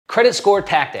Credit score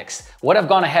tactics. What I've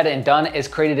gone ahead and done is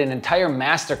created an entire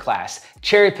masterclass,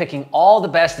 cherry picking all the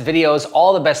best videos,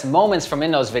 all the best moments from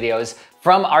in those videos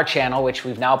from our channel, which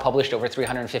we've now published over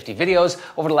 350 videos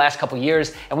over the last couple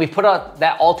years. And we've put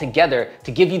that all together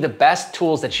to give you the best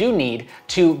tools that you need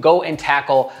to go and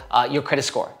tackle your credit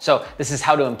score. So this is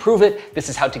how to improve it. This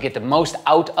is how to get the most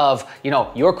out of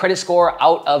your credit score,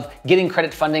 out of getting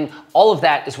credit funding. All of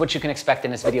that is what you can expect in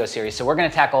this video series. So we're gonna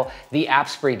tackle the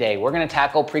apps-free day. We're gonna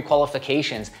tackle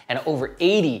pre-qualifications and over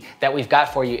 80 that we've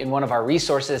got for you in one of our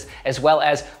resources, as well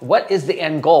as what is the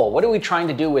end goal? What are we trying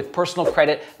to do with personal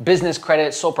credit, business credit,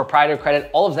 sole proprietor credit,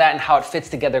 all of that, and how it fits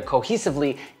together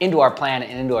cohesively into our plan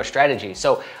and into our strategy.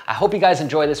 So I hope you guys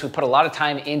enjoy this. We put a lot of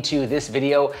time into this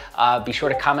video. Be sure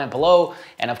to comment below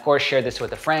and of course share this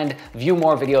with a friend. View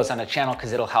more videos on the channel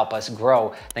because it'll help us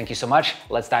grow. Thank you so much.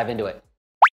 Let's dive into it.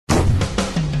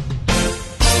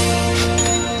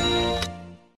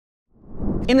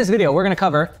 In this video, we're gonna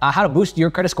cover how to boost your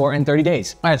credit score in 30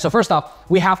 days. All right, so first off,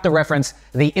 we have to reference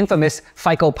the infamous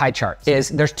FICO pie chart.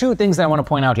 There's two things that I wanna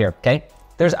point out here, okay?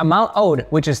 There's amount owed,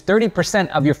 which is 30%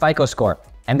 of your FICO score.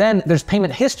 And then there's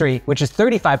payment history, which is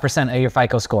 35% of your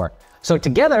FICO score. So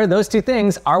together, those two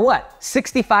things are what?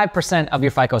 65% of your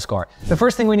FICO score. The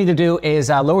first thing we need to do is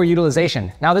lower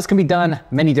utilization. Now this can be done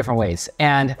many different ways.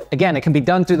 And again, it can be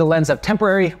done through the lens of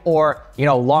temporary or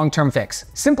long-term fix.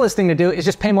 Simplest thing to do is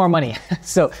just pay more money.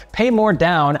 So pay more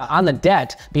down on the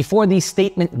debt before the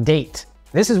statement date.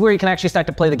 This is where you can actually start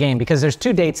to play the game because there's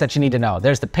two dates that you need to know.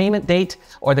 There's the payment date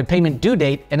or the payment due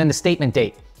date and then the statement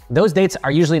date. Those dates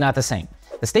are usually not the same.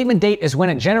 The statement date is when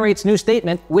it generates new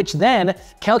statement, which then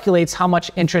calculates how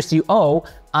much interest you owe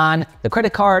on the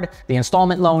credit card, the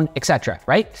installment loan, etc.,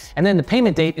 right? And then the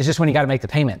payment date is just when you got to make the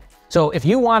payment. So if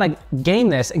you want to game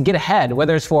this and get ahead,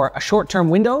 whether it's for a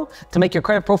short-term window to make your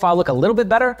credit profile look a little bit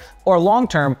better or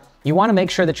long-term, you want to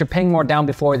make sure that you're paying more down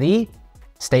before the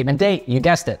statement date. You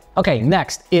guessed it. Okay,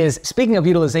 next is, speaking of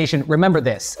utilization, remember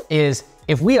this, is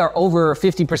if we are over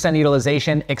 50%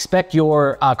 utilization, expect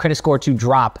your credit score to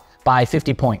drop by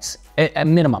 50 points at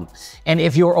minimum. And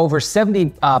if you're over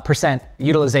 70%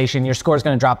 utilization, your score is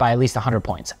going to drop by at least 100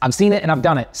 points. I've seen it and I've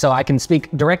done it, so I can speak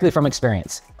directly from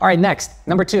experience. All right, next,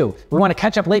 number two, we want to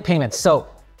catch up late payments. So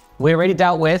we already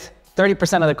dealt with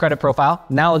 30% of the credit profile.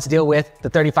 Now let's deal with the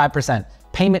 35%.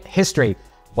 Payment history,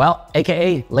 well,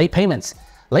 AKA late payments.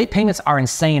 Late payments are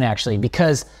insane actually,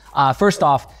 because first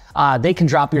off, they can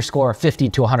drop your score 50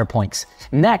 to 100 points.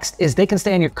 Next is they can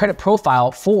stay on your credit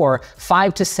profile for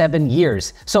 5 to 7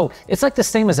 years. So it's like the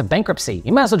same as a bankruptcy.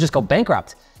 You might as well just go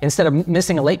bankrupt instead of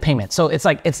missing a late payment. So it's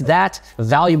like, it's that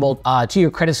valuable to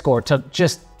your credit score to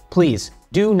just, please,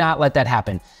 do not let that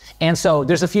happen. And so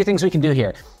there's a few things we can do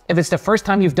here. If it's the first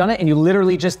time you've done it and you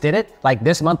literally just did it, like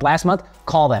this month, last month,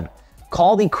 call them.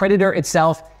 Call the creditor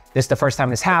itself. This is the first time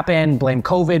this happened, blame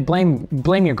COVID,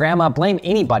 blame your grandma, blame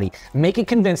anybody. Make it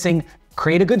convincing,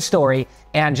 create a good story,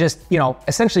 and just,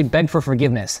 essentially beg for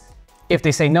forgiveness. If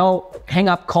they say no, hang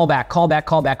up, call back, call back,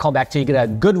 call back, call back till you get a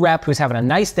good rep who's having a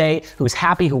nice day, who's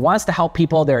happy, who wants to help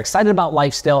people, they're excited about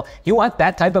life still. You want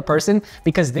that type of person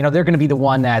because they're gonna be the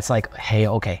one that's like, hey,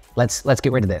 okay, let's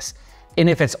get rid of this. And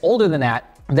if it's older than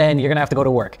that, then you're gonna have to go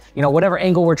to work. Whatever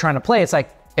angle we're trying to play, it's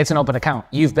like, it's an open account.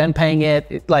 You've been paying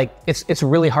it. It's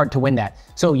really hard to win that.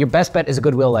 So your best bet is a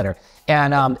goodwill letter.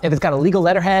 And if it's got a legal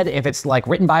letterhead, if it's like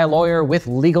written by a lawyer with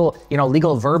legal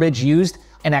verbiage used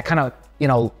and that kind of,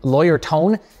 lawyer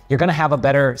tone, you're gonna have a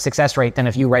better success rate than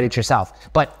if you write it yourself.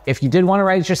 But if you did want to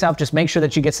write it yourself, just make sure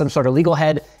that you get some sort of legal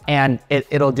head and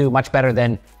it'll do much better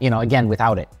than, again,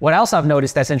 without it. What else I've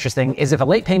noticed that's interesting is if a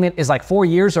late payment is like 4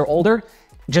 years or older,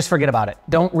 just forget about it.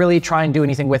 Don't really try and do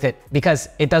anything with it because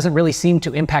it doesn't really seem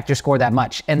to impact your score that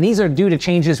much. And these are due to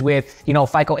changes with,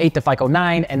 FICO 8 to FICO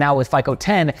 9 and now with FICO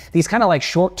 10, these kind of like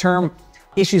short-term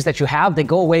issues that you have, they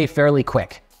go away fairly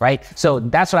quick, right? So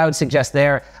that's what I would suggest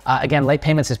there. Again, late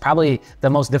payments is probably the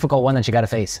most difficult one that you got to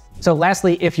face. So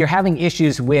lastly, if you're having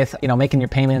issues with, making your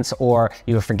payments or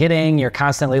you're forgetting, you're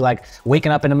constantly like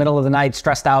waking up in the middle of the night,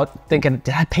 stressed out, thinking,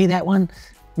 did I pay that one?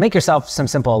 Make yourself some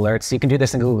simple alerts. You can do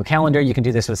this in Google Calendar. You can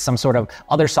do this with some sort of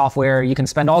other software. You can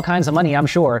spend all kinds of money, I'm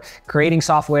sure, creating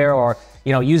software or,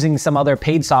 using some other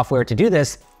paid software to do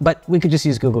this, but we could just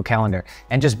use Google Calendar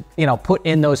and just, put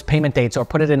in those payment dates or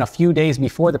put it in a few days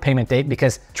before the payment date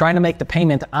because trying to make the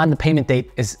payment on the payment date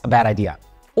is a bad idea.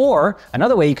 Or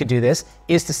another way you could do this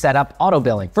is to set up auto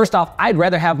billing. First off, I'd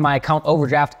rather have my account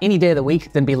overdraft any day of the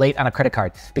week than be late on a credit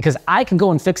card because I can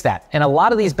go and fix that. And a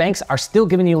lot of these banks are still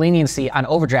giving you leniency on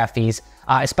overdraft fees,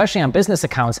 especially on business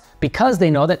accounts because they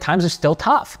know that times are still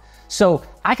tough. So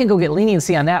I can go get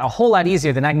leniency on that a whole lot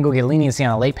easier than I can go get leniency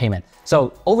on a late payment.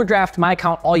 So overdraft my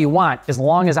account all you want, as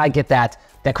long as I get that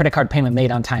credit card payment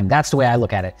made on time. That's the way I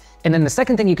look at it. And then the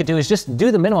second thing you could do is just do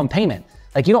the minimum payment.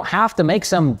 Like, you don't have to make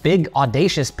some big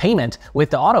audacious payment with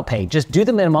the auto pay. Just do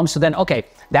the minimum. So then, okay,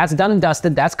 that's done and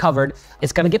dusted, that's covered.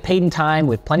 It's gonna get paid in time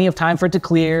with plenty of time for it to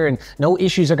clear, and no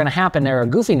issues are gonna happen or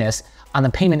goofiness on the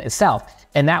payment itself.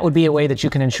 And that would be a way that you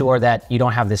can ensure that you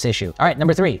don't have this issue. All right,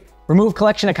 number 3, remove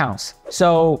collection accounts.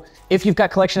 So if you've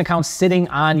got collection accounts sitting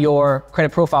on your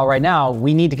credit profile right now,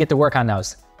 we need to get to work on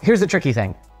those. Here's the tricky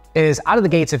thing, is out of the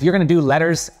gates, if you're gonna do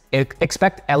letters,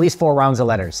 expect at least 4 rounds of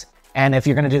letters. And if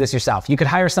you're gonna do this yourself, you could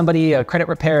hire somebody, a credit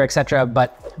repair, etc.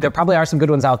 But there probably are some good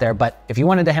ones out there. But if you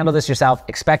wanted to handle this yourself,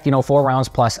 expect, 4 rounds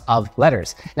plus of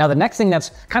letters. Now, the next thing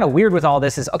that's kind of weird with all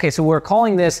this is, okay, so we're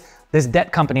calling this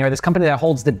debt company, or this company that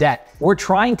holds the debt. We're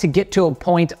trying to get to a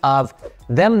point of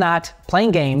them not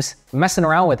playing games, messing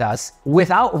around with us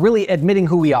without really admitting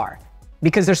who we are.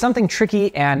 Because there's something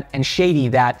tricky and shady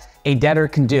that a debtor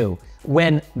can do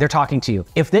when they're talking to you.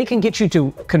 If they can get you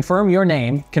to confirm your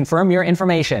name, confirm your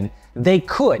information, they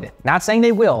could, not saying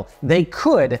they will, they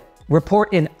could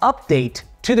report an update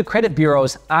to the credit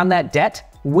bureaus on that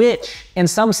debt, which in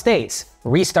some states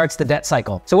restarts the debt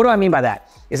cycle. So what do I mean by that?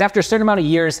 Is after a certain amount of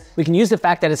years, we can use the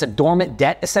fact that it's a dormant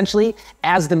debt essentially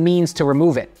as the means to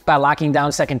remove it. By locking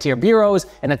down second tier bureaus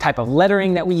and the type of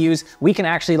lettering that we use, we can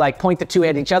actually like point the two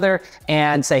at each other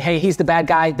and say, hey, he's the bad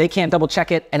guy. They can't double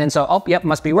check it. And then so, oh, yep,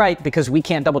 must be right, because we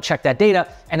can't double check that data.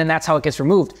 And then that's how it gets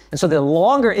removed. And so the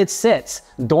longer it sits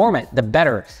dormant, the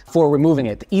better for removing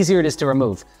it, the easier it is to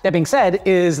remove. That being said,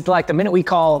 is like the minute we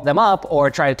call them up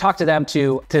or try to talk to them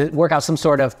to work out some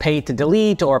sort of pay to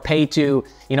delete or pay to,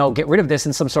 get rid of this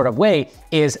in some sort of way,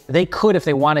 is they could, if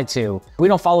they wanted to. We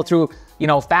don't follow through,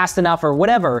 fast enough or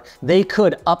whatever, they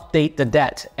could update the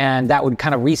debt, and that would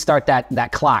kind of restart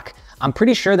that clock. I'm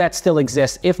pretty sure that still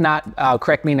exists. If not,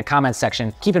 correct me in the comments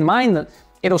section. Keep in mind that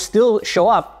it'll still show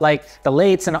up like the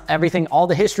lates and everything, all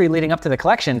the history leading up to the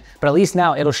collection, but at least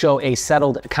now it'll show a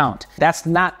settled account. That's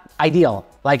not ideal.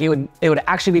 Like it would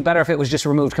actually be better if it was just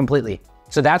removed completely.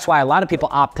 So that's why a lot of people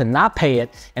opt to not pay it,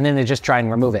 and then they just try and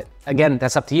remove it. Again,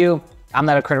 that's up to you. I'm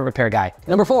not a credit repair guy.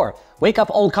 Number 4, wake up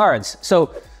old cards.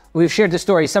 So we've shared this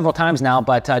story several times now,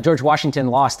 but George Washington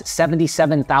lost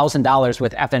 $77,000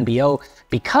 with FNBO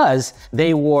because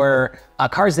they were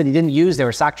cards that he didn't use. They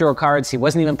were sock drawer cards. He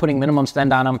wasn't even putting minimum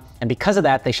spend on them. And because of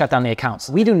that, they shut down the accounts.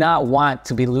 We do not want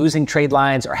to be losing trade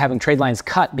lines or having trade lines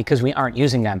cut because we aren't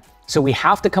using them. So we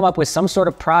have to come up with some sort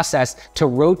of process to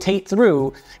rotate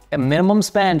through a minimum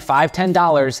spend, $5,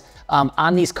 $10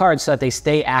 on these cards so that they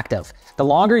stay active. The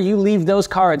longer you leave those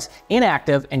cards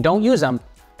inactive and don't use them,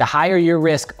 the higher your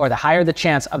risk or the higher the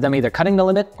chance of them either cutting the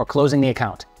limit or closing the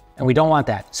account. And we don't want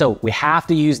that. So we have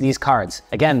to use these cards.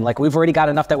 Again, like we've already got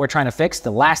enough that we're trying to fix.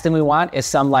 The last thing we want is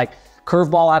some like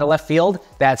curveball out of left field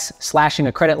that's slashing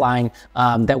a credit line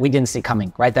that we didn't see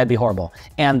coming, right? That'd be horrible.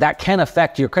 And that can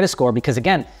affect your credit score because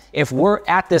again, if we're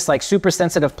at this like super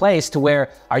sensitive place to where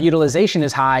our utilization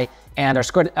is high and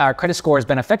our credit score has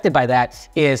been affected by that,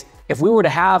 is if we were to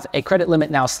have a credit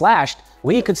limit now slashed,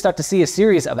 we could start to see a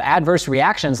series of adverse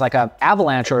reactions like an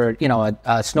avalanche or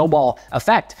a snowball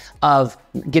effect of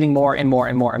getting more and more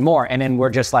and more and more. And then we're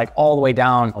just like all the way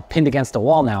down, pinned against the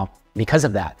wall now because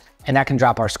of that. And that can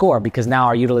drop our score because now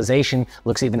our utilization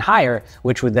looks even higher,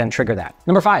 which would then trigger that.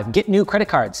 Number 5, get new credit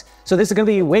cards. So this is gonna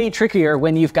be way trickier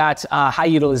when you've got high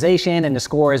utilization and the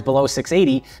score is below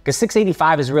 680, because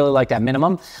 685 is really like that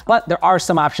minimum, but there are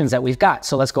some options that we've got.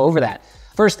 So let's go over that.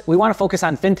 First, we wanna focus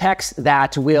on fintechs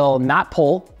that will not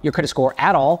pull your credit score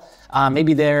at all.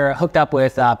 Maybe they're hooked up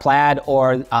with Plaid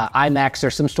or IMEX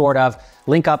or some sort of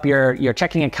link up your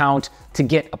checking account to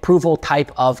get approval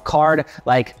type of card.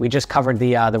 Like we just covered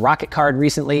the Rocket card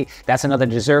recently. That's another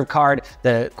Deserve card.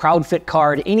 The CrowdFit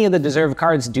card, any of the Deserve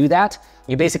cards do that.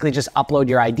 You basically just upload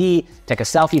your ID, take a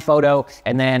selfie photo,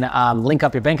 and then link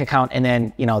up your bank account, and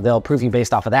then they'll approve you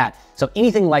based off of that. So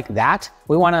anything like that,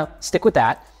 we wanna stick with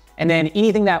that. And then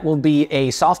anything that will be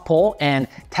a soft pull and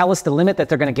tell us the limit that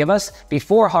they're gonna give us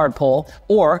before hard pull,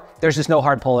 or there's just no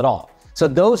hard pull at all. So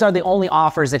those are the only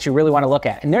offers that you really wanna look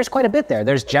at. And there's quite a bit there.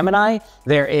 There's Gemini,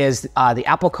 there is the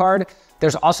Apple card,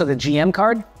 there's also the GM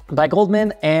card by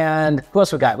Goldman, and who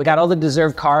else we got? We got all the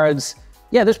Deserve cards.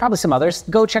 Yeah, there's probably some others.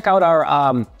 Go check out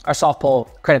our soft pull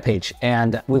credit page,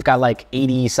 and we've got like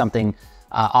 80 something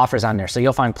offers on there. So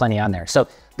you'll find plenty on there. So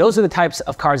those are the types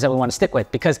of cards that we wanna stick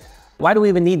with, because why do we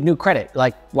even need new credit?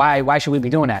 Like, why should we be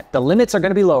doing that? The limits are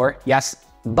gonna be lower, yes,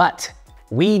 but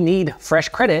we need fresh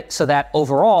credit so that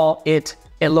overall it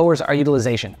it lowers our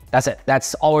utilization. That's it.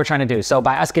 That's all we're trying to do. So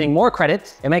by us getting more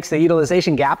credit, it makes the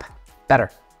utilization gap better.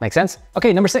 Make sense?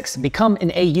 Okay, number 6, become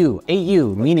an AU.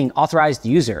 AU meaning authorized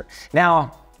user.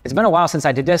 Now, it's been a while since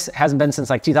I did this. It hasn't been since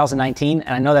like 2019,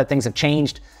 and I know that things have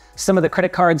changed. Some of the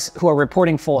credit cards who are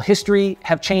reporting full history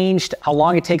have changed. How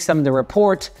long it takes them to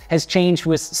report has changed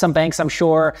with some banks, I'm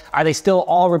sure. Are they still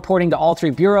all reporting to all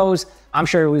 3 bureaus? I'm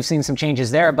sure we've seen some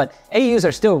changes there, but AUs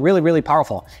are still really, really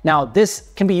powerful. Now,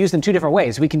 this can be used in 2 different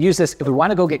ways. We can use this if we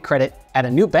want to go get credit at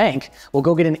a new bank, we'll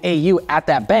go get an AU at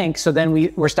that bank, so then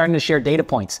we're starting to share data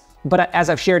points. But as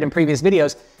I've shared in previous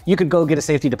videos, you could go get a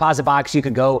safety deposit box, you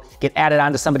could go get added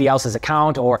onto somebody else's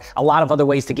account, or a lot of other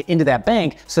ways to get into that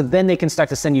bank, so then they can start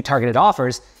to send you targeted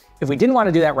offers. If we didn't want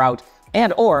to do that route,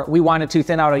 and or we wanted to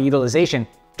thin out our utilization,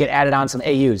 get added on some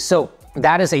AUs. So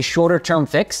that is a shorter term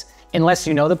fix, unless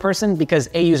you know the person, because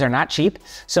AUs are not cheap.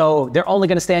 So they're only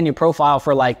going to stay on your profile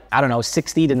for like, I don't know,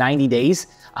 60 to 90 days.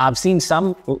 I've seen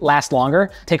some last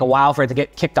longer, take a while for it to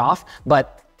get kicked off,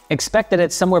 but expect that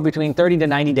it's somewhere between 30 to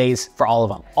 90 days for all of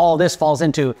them. All this falls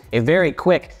into a very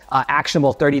quick,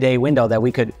 actionable 30-day window that we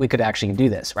could actually do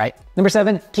this, right? Number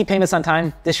 7, keep payments on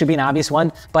time. This should be an obvious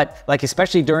one, but like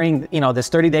especially during this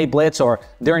 30-day blitz or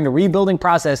during the rebuilding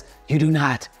process, you do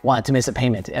not want to miss a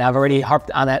payment. And I've already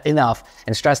harped on that enough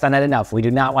and stressed on that enough. We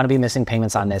do not want to be missing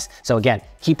payments on this. So again,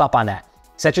 keep up on that.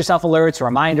 Set yourself alerts,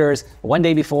 reminders, one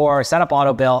day before, set up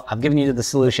auto bill. I've given you the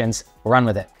solutions, run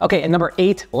with it. Okay, and number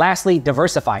 8, lastly,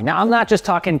 diversify. Now, I'm not just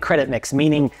talking credit mix,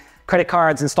 meaning credit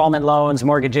cards, installment loans,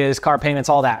 mortgages, car payments,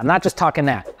 all that. I'm not just talking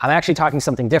that. I'm actually talking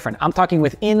something different. I'm talking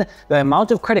within the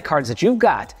amount of credit cards that you've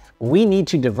got, we need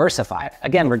to diversify it.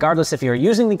 Again, regardless if you're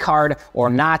using the card or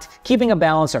not, keeping a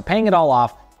balance or paying it all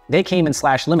off, they came in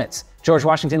slash limits. George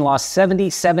Washington lost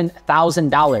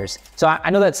 $77,000. So I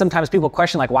know that sometimes people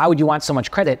question, like, why would you want so much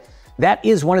credit? That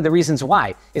is one of the reasons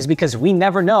why, is because we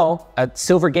never know a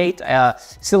Silvergate,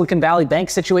 Silicon Valley Bank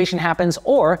situation happens,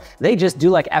 or they just do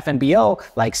like FNBO,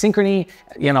 like Synchrony,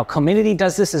 Community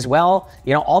does this as well.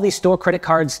 All these store credit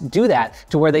cards do that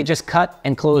to where they just cut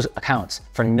and close accounts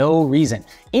for no reason.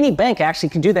 Any bank actually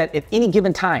can do that at any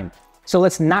given time. So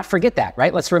let's not forget that,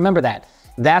 right? Let's remember that.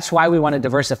 That's why we want to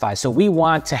diversify. So we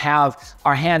want to have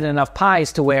our hand in enough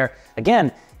pies to where,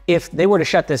 again, if they were to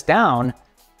shut this down,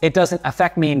 it doesn't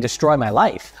affect me and destroy my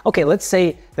life. Okay, let's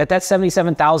say that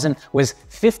 77,000 was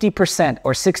 50%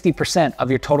 or 60% of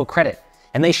your total credit,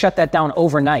 and they shut that down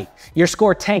overnight. Your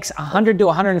score tanks 100 to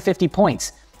 150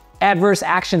 points. Adverse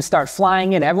actions start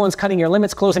flying in. Everyone's cutting your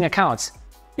limits, closing accounts.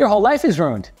 Your whole life is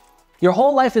ruined. Your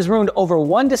whole life is ruined over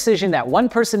one decision that one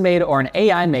person made or an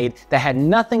AI made that had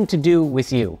nothing to do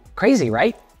with you. Crazy,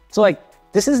 right? So like,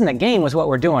 this isn't a game with what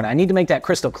we're doing. I need to make that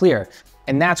crystal clear.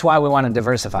 And that's why we want to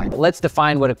diversify. But let's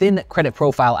define what a thin credit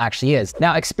profile actually is.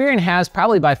 Now, Experian has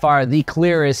probably by far the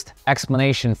clearest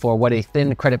explanation for what a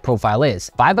thin credit profile is.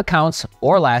 5 accounts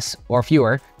or less or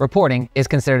fewer reporting is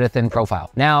considered a thin profile.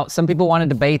 Now, some people want to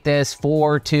debate this,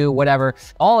 4, 2, whatever.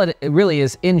 All it really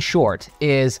is, in short,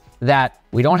 is that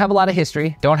we don't have a lot of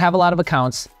history, don't have a lot of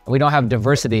accounts, and we don't have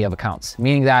diversity of accounts,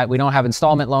 meaning that we don't have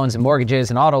installment loans and mortgages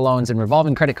and auto loans and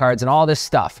revolving credit cards and all this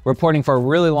stuff reporting for a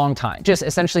really long time. Just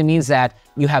essentially means that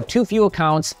you have too few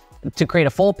accounts to create a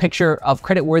full picture of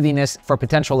credit worthiness for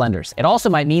potential lenders. It also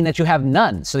might mean that you have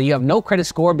none. So you have no credit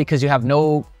score because you have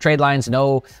no trade lines,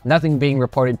 nothing being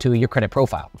reported to your credit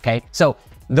profile, okay? So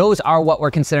those are what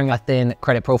we're considering a thin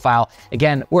credit profile.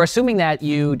 Again, we're assuming that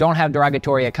you don't have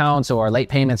derogatory accounts or late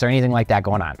payments or anything like that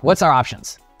going on. What's our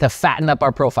options to fatten up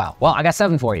our profile? Well, I got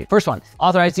 7 for you. First one,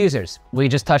 authorized users. We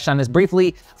just touched on this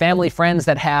briefly. Family, friends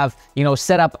that have,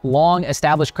 set up long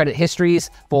established credit histories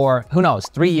for, who knows,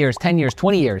 3 years, 10 years,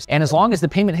 20 years. And as long as the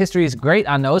payment history is great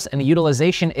on those and the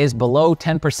utilization is below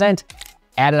 10%,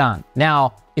 add it on.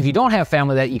 Now, if you don't have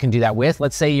family that you can do that with,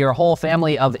 let's say you're a whole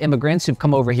family of immigrants who've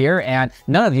come over here and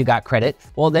none of you got credit,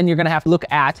 well, then you're gonna have to look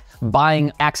at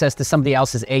buying access to somebody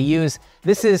else's AUs.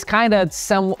 This is kind of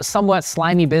somewhat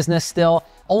slimy business still,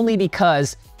 only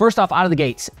because first off out of the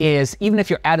gates is even if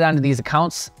you're added onto these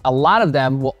accounts, a lot of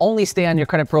them will only stay on your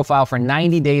credit profile for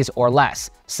 90 days or less.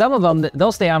 Some of them,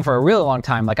 they'll stay on for a really long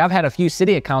time. Like I've had a few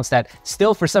Citi accounts that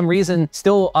still, for some reason,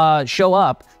 still show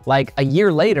up like a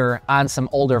year later on some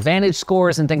older Vantage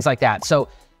scores and things like that. So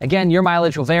again, your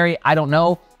mileage will vary. I don't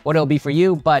know. what it'll be for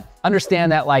you, but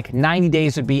understand that like 90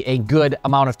 days would be a good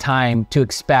amount of time to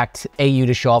expect AU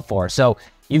to show up for. So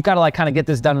you've got to like kind of get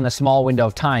this done in a small window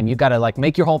of time. You've got to like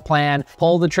make your whole plan,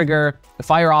 pull the trigger,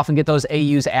 fire off and get those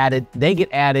AUs added. They get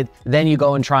added, then you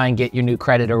go and try and get your new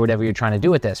credit or whatever you're trying to do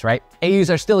with this, right? AUs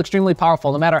are still extremely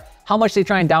powerful. No matter how much they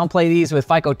try and downplay these with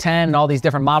FICO 10 and all these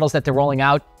different models that they're rolling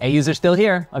out, AUs are still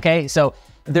here, okay? So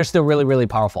they're still really, really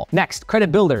powerful. Next,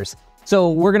 credit builders. So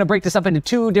we're gonna break this up into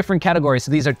two different categories.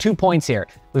 So these are 2 points here.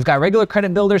 We've got regular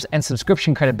credit builders and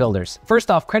subscription credit builders.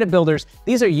 First off, credit builders,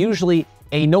 these are usually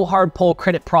a no hard pull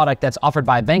credit product that's offered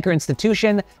by a banker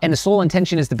institution, and the sole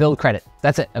intention is to build credit.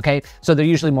 That's it, okay? So they're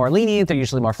usually more lenient, they're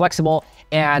usually more flexible,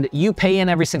 and you pay in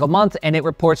every single month and it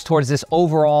reports towards this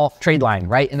overall trade line,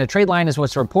 right? And the trade line is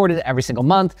what's reported every single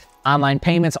month. Online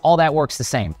payments, all that works the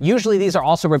same. Usually these are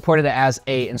also reported as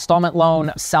a installment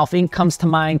loan. Self-Inc comes to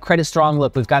mind, Credit Strong.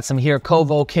 Look, we've got some here,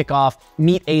 Kovo, Kickoff,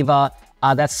 Meet Ava.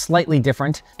 That's slightly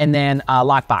different. And then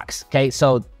Lockbox, okay?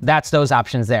 So that's those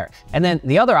options there. And then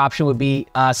the other option would be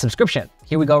subscription.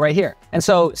 Here we go right here. And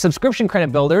so subscription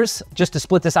credit builders, just to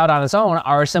split this out on its own,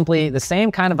 are simply the same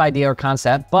kind of idea or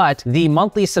concept, but the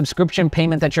monthly subscription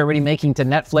payment that you're already making to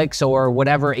Netflix or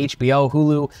whatever, HBO,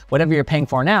 Hulu, whatever you're paying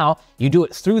for now, you do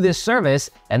it through this service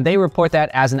and they report that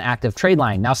as an active trade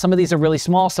line. Now, some of these are really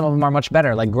small, some of them are much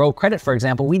better. Like Grow Credit, for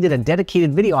example, we did a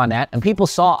dedicated video on that and people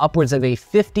saw upwards of a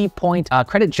 50-point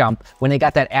credit jump when they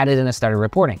got that added and started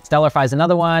reporting. Stellarify is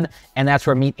another one, and that's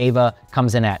where Meet Ava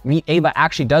comes in at. Meet Ava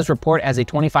actually does report as a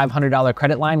 $2,500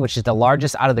 credit line, which is the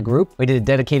largest out of the group. We did a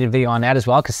dedicated video on that as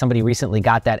well because somebody recently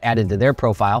got that added to their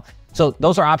profile. So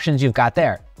those are options you've got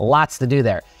there. Lots to do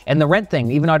there. And the rent thing,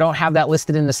 even though I don't have that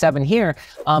listed in the 7 here,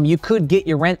 you could get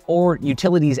your rent or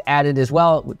utilities added as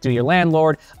well through your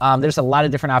landlord. There's a lot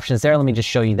of different options there. Let me just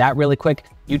show you that really quick.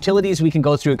 Utilities, we can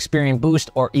go through Experian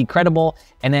Boost or eCredible.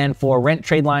 And then for rent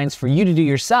trade lines for you to do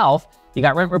yourself, you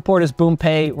got Rent Report as Boom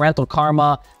Pay, Rental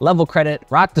Karma, Level Credit,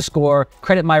 Rock the Score,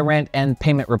 Credit My Rent, and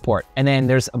Payment Report. And then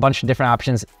there's a bunch of different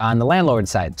options on the landlord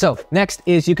side. So next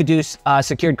is you could do a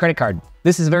secured credit card.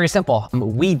 This is very simple.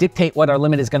 We dictate what our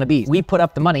limit is gonna be. We put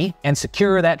up the money and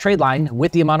secure that trade line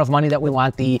with the amount of money that we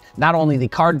want not only the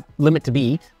card limit to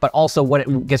be, but also what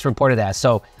it gets reported as.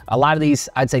 So a lot of these,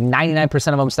 I'd say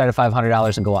 99% of them start at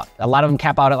 $500 and go up. A lot of them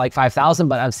cap out at like 5,000,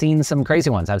 but I've seen some crazy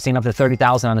ones. I've seen up to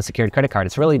 30,000 on a secured credit card.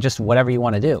 It's really just whatever you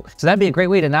wanna do. So that'd be a great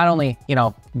way to not only,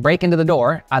 break into the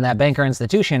door on that bank or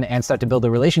institution and start to build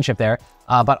a relationship there,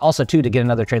 but also too, to get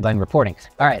another trade line reporting.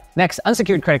 All right, next,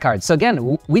 unsecured credit cards. So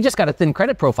again, we just got a thin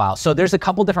credit profile. So there's a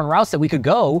couple different routes that we could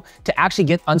go to actually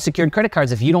get unsecured credit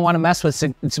cards if you don't want to mess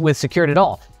with secured at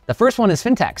all. The first one is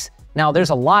fintechs. Now, there's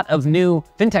a lot of new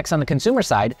fintechs on the consumer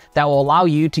side that will allow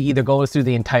you to either go through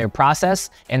the entire process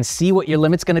and see what your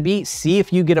limit's gonna be, see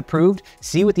if you get approved,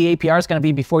 see what the APR is gonna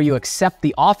be before you accept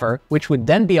the offer, which would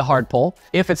then be a hard pull,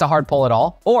 if it's a hard pull at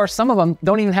all. Or some of them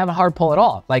don't even have a hard pull at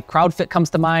all. Like CrowdFit comes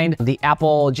to mind, the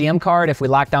Apple GM card, if we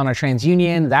lock down our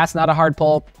TransUnion, that's not a hard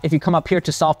pull. If you come up here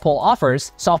to soft pull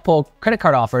offers, soft pull credit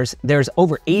card offers, there's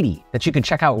over 80 that you can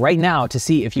check out right now to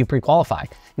see if you pre-qualify.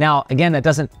 Now, again, that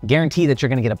doesn't guarantee that you're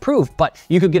gonna get approved, but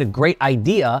you could get a great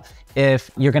idea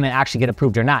if you're gonna actually get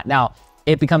approved or not. Now,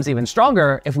 it becomes even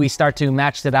stronger if we start to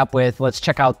match it up with, let's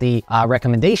check out the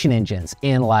recommendation engines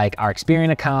in like our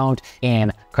Experian account,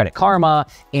 in Credit Karma,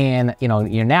 in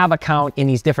your NAV account, in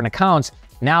these different accounts.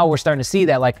 Now we're starting to see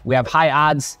that like we have high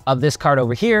odds of this card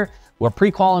over here. We're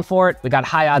pre-qualifying for it. We got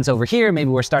high odds over here.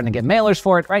 Maybe we're starting to get mailers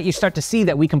for it, right? You start to see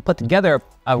that we can put together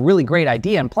a really great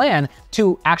idea and plan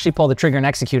to actually pull the trigger and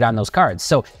execute on those cards.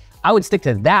 So I would stick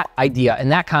to that idea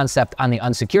and that concept on the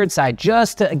unsecured side,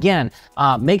 just to, again,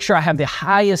 make sure I have the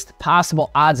highest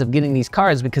possible odds of getting these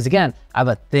cards because, again, I have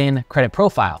a thin credit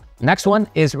profile. Next one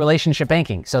is relationship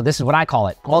banking. So this is what I call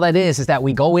it. All that is that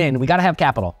we go in, we gotta have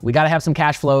capital. We gotta have some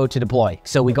cash flow to deploy.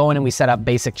 So we go in and we set up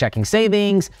basic checking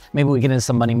savings. Maybe we get into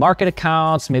some money market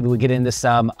accounts. Maybe we get into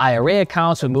some IRA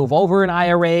accounts. We move over an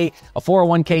IRA, a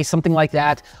 401k, something like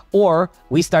that. Or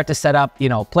we start to set up,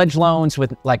 pledge loans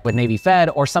with Navy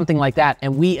Fed or something like that.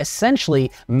 And we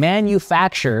essentially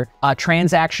manufacture a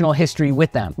transactional history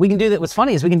with them. We can do that. What's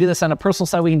funny is we can do this on a personal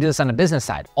side. We can do this on a business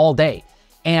side all day.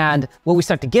 And what we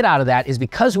start to get out of that is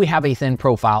because we have a thin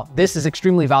profile, this is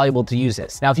extremely valuable to use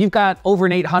this. Now, if you've got over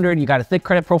an 800, you got a thick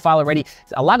credit profile already,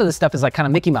 a lot of this stuff is like kind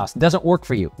of Mickey Mouse. It doesn't work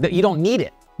for you. You don't need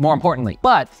it. more importantly.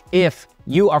 But if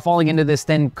you are falling into this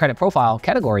thin credit profile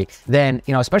category, then,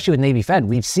 especially with Navy Fed,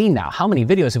 we've seen now how many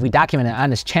videos have we documented on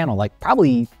this channel, like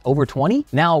probably over 20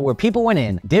 now, where people went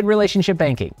in, did relationship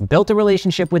banking, built a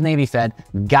relationship with Navy Fed,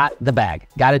 got the bag,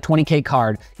 got a 20K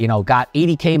card, got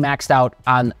 80K maxed out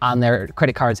on their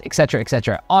credit cards, et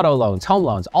cetera, auto loans, home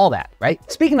loans, all that,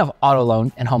 right? Speaking of auto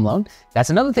loan and home loan, that's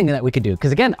another thing that we could do,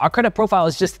 because again, our credit profile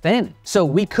is just thin. So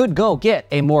we could go get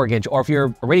a mortgage, or if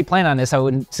you're already planning on this, I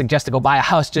wouldn't suggest to go buy a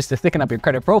house just to thicken up your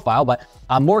credit profile, but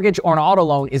a mortgage or an auto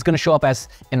loan is going to show up as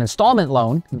an installment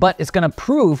loan, but it's going to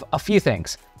prove a few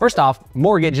things. First off,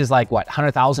 mortgage is like what,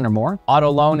 100,000 or more.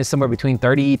 Auto loan is somewhere between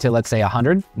 30 to let's say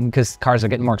 100, because cars are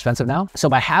getting more expensive now. So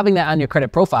by having that on your credit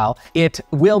profile, it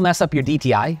will mess up your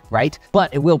DTI, right?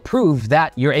 But it will prove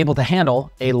that you're able to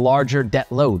handle a larger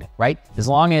debt load, right? As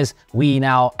long as we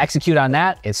now execute on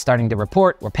that, it's starting to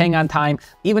report, we're paying on time,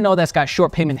 even though that's got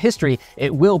short payment history,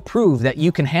 it will prove that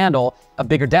you can handle a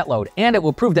bigger debt load. And it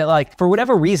will prove that, like, for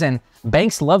whatever reason,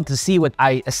 banks love to see what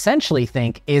I essentially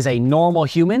think is a normal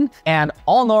human, and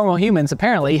all normal humans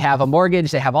apparently have a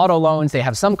mortgage, they have auto loans, they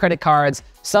have some credit cards,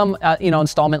 some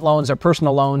installment loans or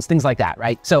personal loans, things like that,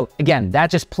 right? So again,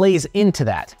 that just plays into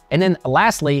that. And then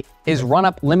lastly is run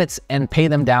up limits and pay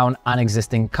them down on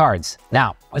existing cards.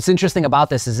 Now, what's interesting about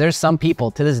this is there's some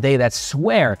people to this day that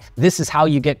swear this is how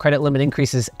you get credit limit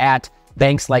increases at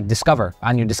banks like Discover,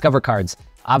 on your Discover cards.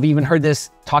 I've even heard this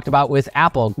talked about with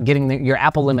Apple, getting your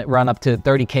Apple limit run up to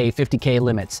 30K, 50K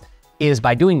limits, is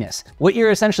by doing this. What you're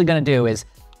essentially going to do is,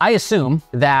 I assume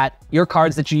that your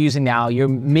cards that you're using now, you're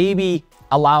maybe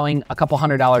allowing a couple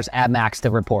 $100 at max to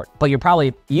report, but you're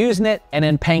probably using it and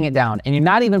then paying it down. And you're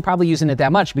not even probably using it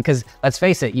that much, because let's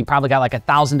face it, you probably got like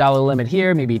 $1,000 limit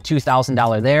here, maybe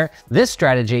 $2,000 there. This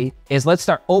strategy is, let's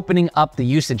start opening up the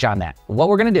usage on that. What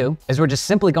we're gonna do is we're just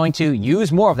simply going to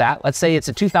use more of that. Let's say it's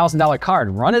a $2,000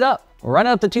 card, run it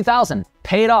up to 2,000,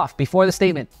 pay it off before the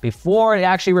statement, before it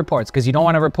actually reports, because you don't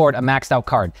want to report a maxed out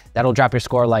card. That'll drop your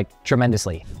score like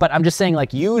tremendously. But I'm just saying,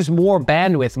 like, use more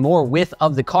bandwidth, more width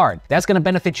of the card. That's going to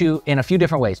benefit you in a few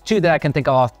different ways. Two that I can think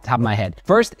of off the top of my head.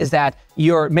 First is that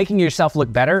you're making yourself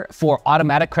look better for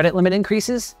automatic credit limit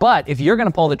increases. But if you're going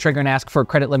to pull the trigger and ask for a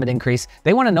credit limit increase,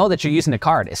 they want to know that you're using the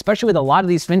card, especially with a lot of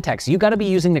these fintechs. You got to be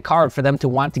using the card for them to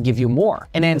want to give you more.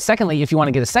 And then secondly, if you want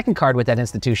to get a second card with that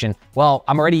institution, well,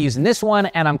 I'm already using this one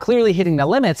and I'm clearly hitting the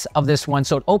limits of this one.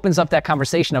 So it opens up that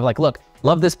conversation of like, look,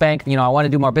 love this bank, I want to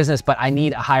do more business, but I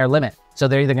need a higher limit. So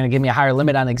they're either going to give me a higher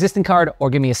limit on an existing card or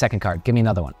give me a second card, give me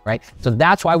another one, right? So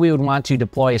that's why we would want to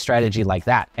deploy a strategy like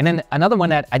that. And then another one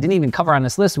that I didn't even cover on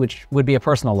this list, which would be a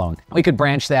personal loan. We could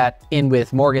branch that in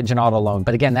with mortgage and auto loan,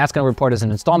 but again, that's going to report as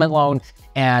an installment loan.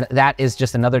 And that is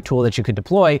just another tool that you could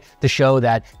deploy to show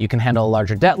that you can handle a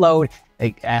larger debt load.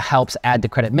 It helps add the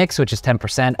credit mix, which is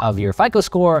 10% of your FICO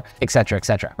score, et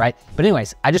cetera, right? But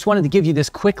anyways, I just wanted to give you this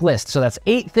quick list. So that's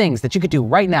 8 things that you could do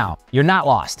right now. You're not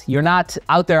lost. You're not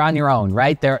out there on your own,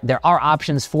 right? There are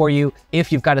options for you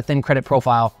if you've got a thin credit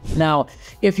profile. Now,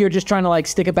 if you're just trying to like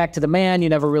stick it back to the man, you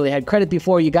never really had credit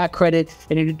before, you got credit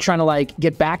and you're trying to like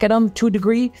get back at them to a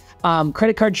degree,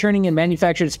 credit card churning and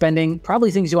manufactured spending, probably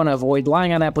things you want to avoid,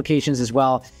 lying on applications as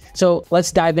well. So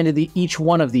let's dive into each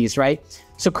one of these, right?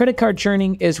 So credit card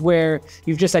churning is where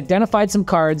you've just identified some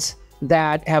cards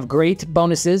that have great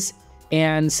bonuses,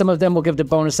 and some of them will give the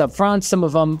bonus up front, some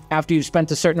of them after you've spent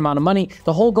a certain amount of money.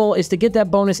 The whole goal is to get that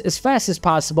bonus as fast as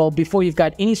possible before you've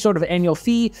got any sort of annual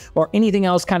fee or anything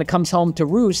else kind of comes home to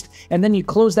roost, and then you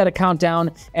close that account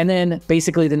down, and then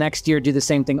basically the next year do the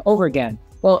same thing over again.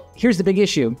 Well, here's the big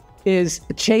issue, is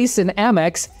Chase and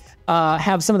Amex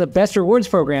have some of the best rewards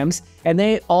programs, and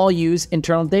they all use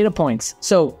internal data points.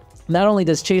 So not only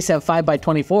does Chase have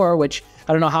 5x24, which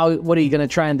I don't know what are you going to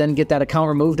try and then get that account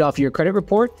removed off your credit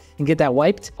report and get that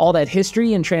wiped, all that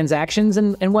history and transactions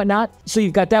and whatnot. So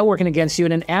you've got that working against you.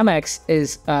 And then Amex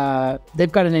is,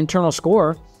 they've got an internal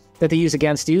score that they use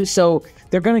against you. So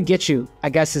they're going to get you, I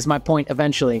guess is my point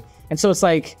eventually. And so it's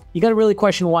like, you got to really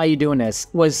question why you're doing this.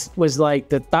 Was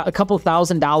like a couple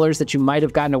 $1,000s that you might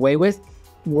have gotten away with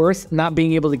worth not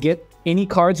being able to get any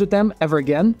cards with them ever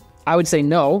again? I would say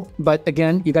no, but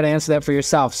again, you got to answer that for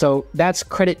yourself. So that's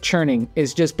credit churning,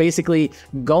 is just basically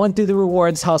going through the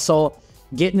rewards hustle,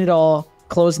 getting it all,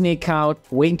 closing the account,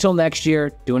 wait until next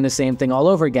year, doing the same thing all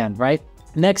over again, right?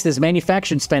 Next is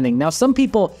manufactured spending. Now, some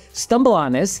people stumble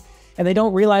on this and they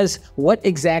don't realize what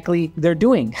exactly they're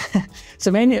doing.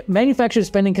 So manufactured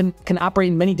spending can operate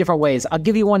in many different ways. I'll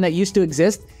give you one that used to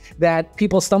exist that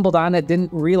people stumbled on that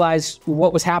didn't realize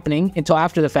what was happening until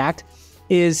after the fact,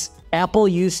 is Apple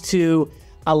used to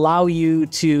allow you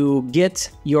to get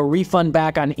your refund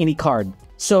back on any card.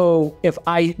 So if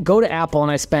I go to Apple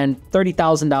and I spend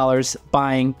 $30,000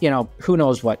 buying, who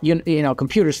knows what,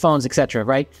 computers, phones, etc.,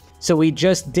 right? So we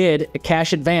just did a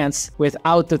cash advance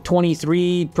without the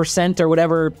 23% or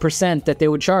whatever percent that they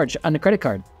would charge on the credit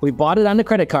card. We bought it on the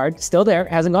credit card, still there,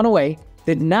 hasn't gone away,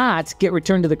 did not get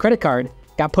returned to the credit card,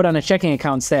 got put on a checking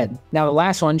account instead. Now the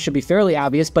last one should be fairly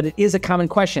obvious, but it is a common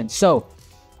question. So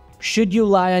should you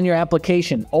lie on your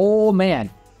application? Oh man.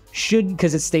 Should,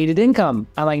 because it's stated income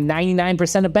on like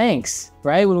 99% of banks,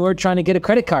 right? When we're trying to get a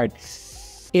credit card.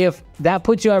 If that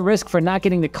puts you at risk for not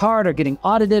getting the card or getting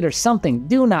audited or something,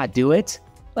 do not do it.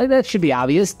 Like that should be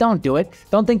obvious. Don't do it.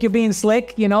 Don't think you're being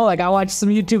slick. Like I watched some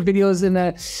YouTube videos and,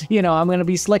 I'm going to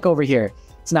be slick over here.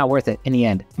 It's not worth it in the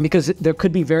end because there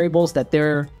could be variables that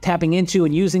they're tapping into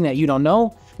and using that you don't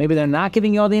know. Maybe they're not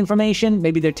giving you all the information.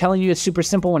 Maybe they're telling you it's super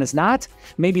simple when it's not.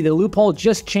 Maybe the loophole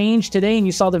just changed today and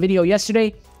you saw the video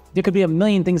yesterday. There could be a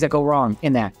million things that go wrong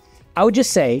in that. I would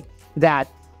just say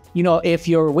that, if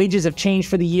your wages have changed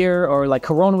for the year or like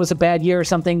Corona was a bad year or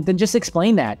something, then just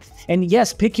explain that. And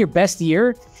yes, pick your best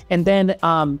year and then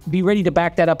be ready to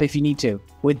back that up if you need to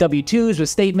with W-2s, with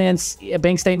statements,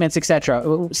 bank statements,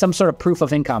 etc. Some sort of proof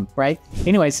of income, right?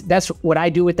 Anyways, that's what I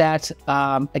do with that.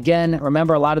 Again,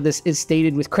 remember a lot of this is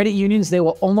stated with credit unions. They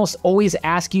will almost always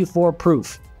ask you for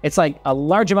proof. It's like a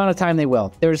large amount of time they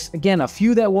will. There's, again, a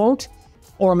few that won't.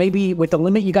 Or maybe with the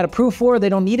limit you got approved for, they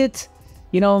don't need it.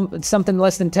 It's something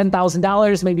less than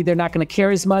 $10,000. Maybe they're not going to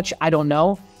care as much. I don't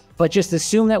know. But just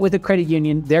assume that with a credit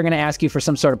union, they're going to ask you for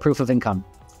some sort of proof of income,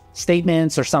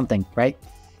 statements or something, right?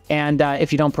 And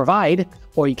if you don't provide,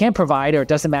 or you can't provide, or it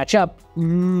doesn't match up,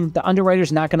 the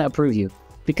underwriter's not going to approve you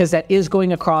because that is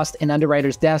going across an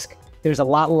underwriter's desk. There's a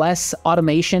lot less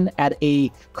automation at a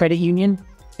credit union,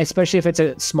 especially if it's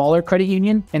a smaller credit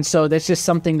union. And so that's just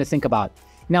something to think about.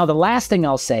 Now, the last thing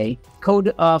I'll say,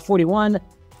 Code 41,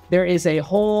 there is a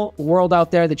whole world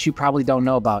out there that you probably don't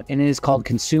know about, and it is called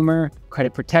consumer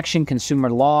credit protection,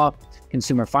 consumer law,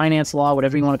 consumer finance law,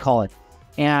 whatever you want to call it.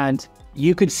 And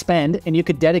you could spend and you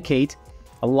could dedicate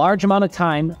a large amount of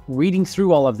time reading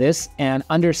through all of this and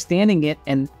understanding it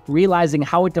and realizing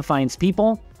how it defines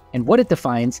people and what it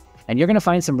defines, and you're going to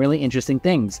find some really interesting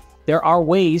things. There are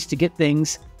ways to get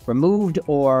things removed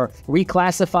or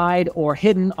reclassified or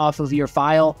hidden off of your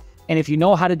file. And if you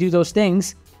know how to do those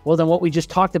things, well, then what we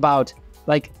just talked about,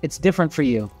 like it's different for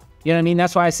you. You know what I mean?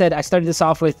 That's why I said I started this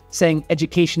off with saying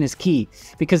education is key,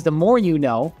 because the more you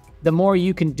know, the more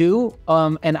you can do.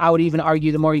 And I would even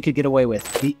argue the more you could get away with.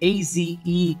 The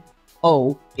AZEO,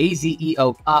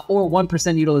 or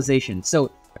 1% utilization.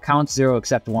 So accounts 0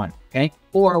 except 1, okay?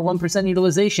 Or 1%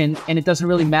 utilization, and it doesn't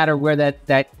really matter where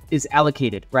that is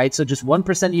allocated, right? So just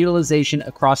 1% utilization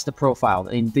across the profile,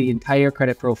 in the entire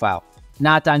credit profile,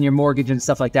 not on your mortgage and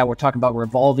stuff like that. We're talking about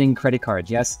revolving credit cards,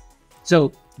 yes?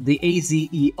 So the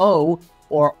AZEO,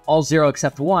 or all 0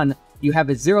 except 1, you have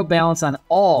a 0 balance on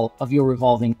all of your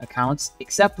revolving accounts,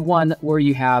 except one where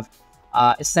you have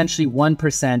essentially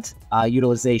 1%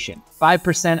 utilization.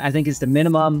 5%, I think, is the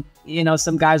minimum.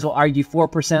 Some guys will argue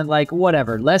 4%, like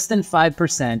whatever, less than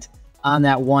 5% on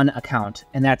that one account,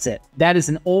 and that's it. That is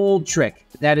an old trick.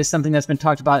 That is something that's been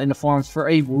talked about in the forums for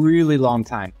a really long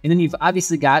time. And then you've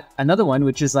obviously got another one,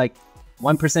 which is like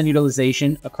 1%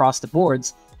 utilization across the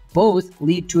boards. Both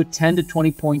lead to a 10 to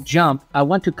 20 point jump. I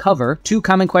want to cover two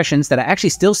common questions that I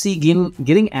actually still see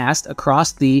getting asked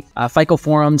across the FICO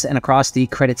forums and across the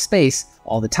credit space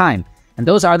all the time. And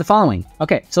those are the following.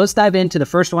 Okay, so let's dive into the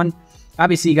first one.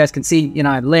 Obviously, you guys can see,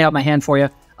 I lay out my hand for you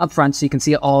up front so you can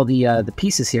see all the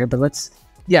pieces here. But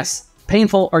yes,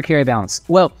 painful or carry balance.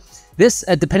 Well, this,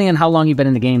 depending on how long you've been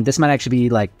in the game, this might actually be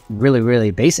like really,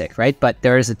 really basic, right? But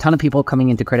there is a ton of people coming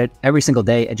into credit every single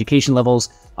day. Education levels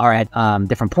are at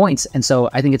different points. And so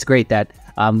I think it's great that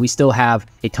we still have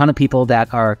a ton of people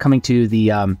that are coming to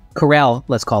the corral,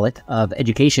 let's call it, of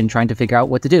education, trying to figure out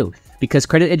what to do. Because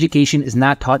credit education is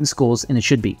not taught in schools, and it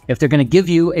should be. If they're going to give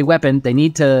you a weapon, they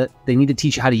need to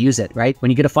teach you how to use it, right? When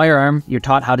you get a firearm, you're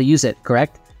taught how to use it,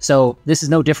 correct? So this is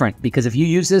no different, because if you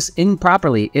use this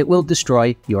improperly, it will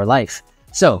destroy your life.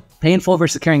 So pay in full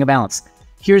versus carrying a balance.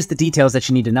 Here's the details that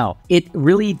you need to know. It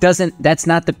really doesn't, that's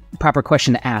not the proper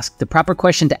question to ask. The proper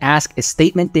question to ask is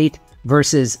statement date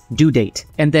versus due date,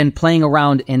 and then playing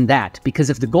around in that. Because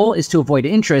if the goal is to avoid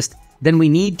interest, then we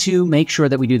need to make sure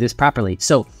that we do this properly.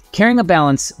 So carrying a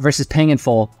balance versus paying in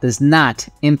full does not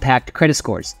impact credit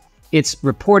scores. It's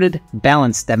reported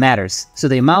balance that matters. So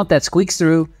the amount that squeaks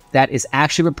through, that is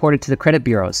actually reported to the credit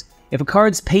bureaus. If a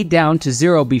card's paid down to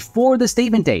 0 before the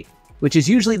statement date, which is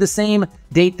usually the same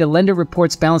date the lender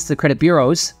reports balance to the credit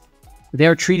bureaus,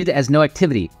 they're treated as no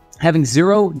activity. Having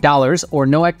 $0 or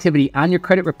no activity on your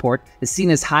credit report is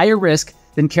seen as higher risk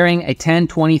than carrying a $10,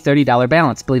 $20, $30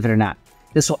 balance, believe it or not.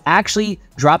 This will actually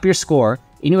drop your score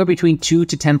anywhere between 2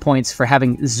 to 10 points for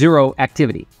having 0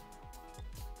 activity.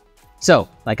 So,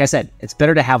 like I said, it's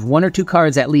better to have 1 or 2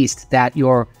 cards at least that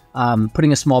you're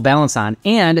putting a small balance on.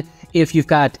 And if you've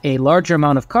got a larger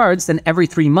amount of cards, then every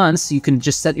 3 months, you can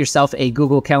just set yourself a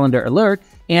Google Calendar alert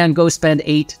and go spend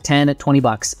 8, 10, 20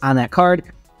 bucks on that card,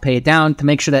 pay it down to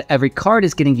make sure that every card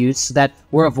is getting used so that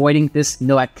we're avoiding this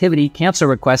no activity cancel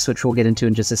request, which we'll get into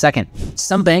in just a second.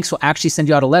 Some banks will actually send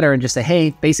you out a letter and just say,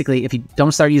 hey, basically, if you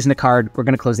don't start using the card, we're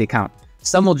going to close the account.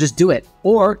 Some will just do it,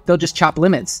 or they'll just chop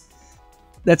limits.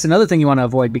 That's another thing you want to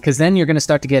avoid, because then you're going to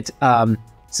start to get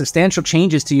substantial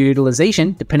changes to your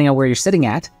utilization, depending on where you're sitting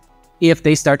at, if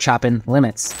they start chopping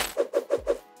limits.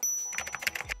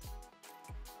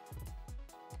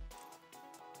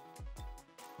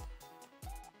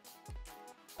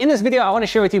 In this video, I want to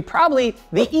share with you probably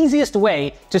the easiest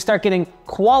way to start getting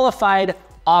qualified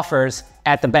offers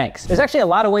at the banks. There's actually a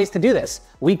lot of ways to do this.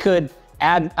 We could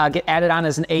get added on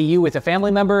as an AU with a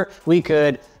family member. We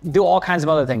could do all kinds of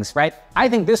other things, right? I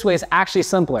think this way is actually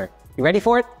simpler. You ready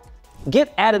for it?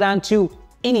 Get added on to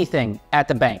anything at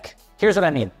the bank. Here's what I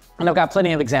mean, and I've got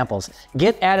plenty of examples.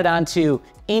 Get added on to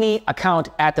any account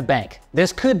at the bank.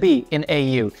 This could be an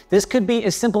AU. This could be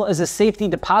as simple as a safety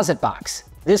deposit box.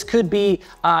 This could be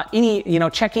any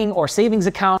checking or savings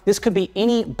account. This could be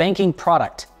any banking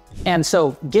product. And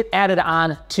so get added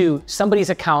on to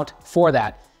somebody's account for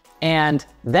that. And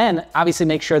then obviously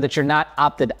make sure that you're not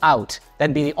opted out.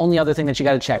 That'd be the only other thing that you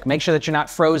got to check. Make sure that you're not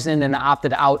frozen and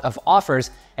opted out of offers,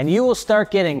 and you will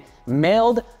start getting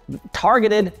mailed,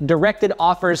 targeted, directed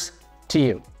offers to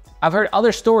you. I've heard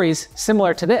other stories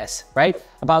similar to this, right?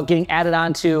 About getting added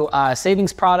on to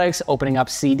savings products, opening up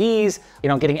CDs,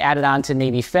 getting added on to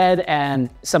Navy Fed and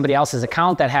somebody else's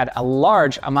account that had a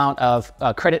large amount of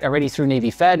credit already through Navy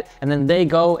Fed. And then they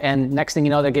go and next thing you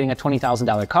know, they're getting a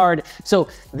 $20,000 card. So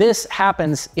this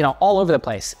happens, all over the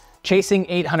place. Chasing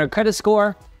 800 credit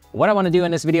score. What I want to do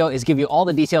in this video is give you all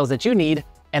the details that you need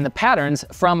and the patterns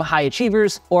from high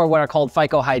achievers, or what are called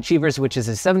FICO High achievers, which is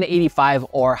a 785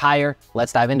 or higher.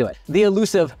 Let's dive into it. The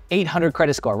elusive 800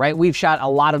 credit score, right? We've shot a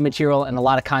lot of material and a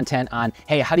lot of content on,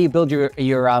 hey, how do you build your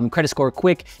credit score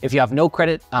quick if you have no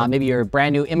credit? Maybe you're a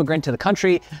brand new immigrant to the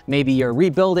country, maybe you're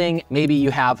rebuilding, maybe you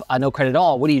have no credit at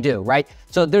all. What do you do, right?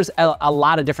 So there's a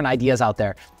lot of different ideas out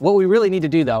there. What we really need to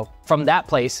do though, from that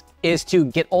place, is to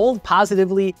get old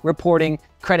positively reporting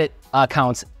credit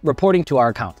accounts reporting to our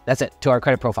account. That's it, to our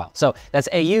credit profile. So that's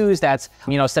AUs, that's,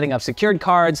 setting up secured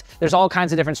cards. There's all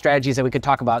kinds of different strategies that we could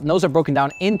talk about. And those are broken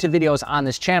down into videos on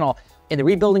this channel. In the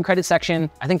rebuilding credit section,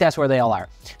 I think that's where they all are.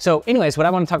 So anyways, what I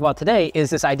want to talk about today is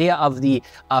this idea of the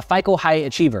FICO High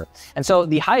Achiever. And so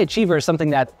the High Achiever is something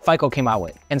that FICO came out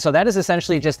with. And so that is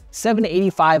essentially just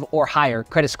 785 or higher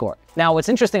credit score. Now, what's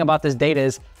interesting about this data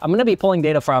is I'm going to be pulling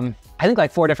data from, I think, like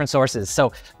 4 different sources.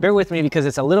 So bear with me because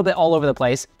it's a little bit all over the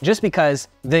place, just because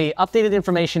the updated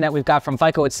information that we've got from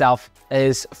FICO itself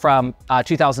is from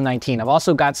 2019. I've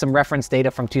also got some reference data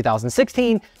from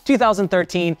 2016,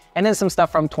 2013, and then some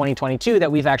stuff from 2022 that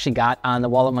we've actually got on the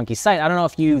Wallet Monkey site. I don't know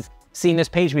if you've seen this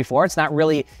page before. It's not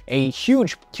really a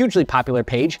hugely popular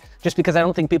page, just because I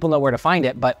don't think people know where to find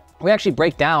it, but we actually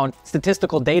break down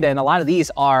statistical data, and a lot of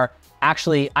these are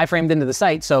actually iframed into the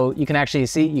site, so you can actually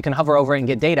see, you can hover over it and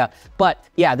get data. But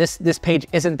yeah, this page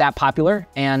isn't that popular,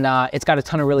 and it's got a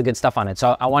ton of really good stuff on it.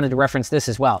 So I wanted to reference this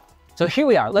as well. So here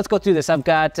we are. Let's go through this. I've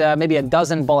got maybe a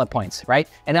dozen bullet points, right?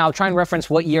 And I'll try and reference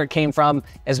what year it came from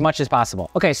as much as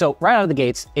possible. Okay, so right out of the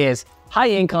gates is high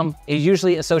income is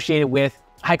usually associated with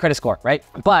high credit score, right?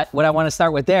 But what I want to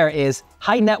start with there is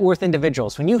high net worth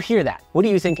individuals. When you hear that, what are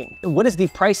you thinking? What is the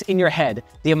price in your head,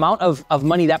 the amount of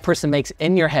money that person makes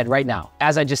in your head right now?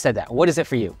 As I just said that, what is it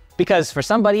for you? Because for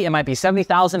somebody, it might be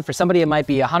 70,000, for somebody, it might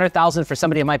be 100,000, for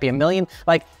somebody, it might be $1 million.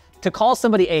 Like, to call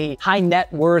somebody a high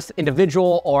net worth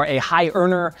individual or a high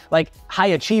earner, like high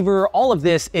achiever, all of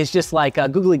this is just like a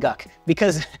googly guck,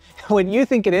 because what you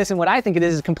think it is and what I think it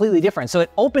is completely different. So it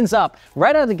opens up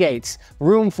right out of the gates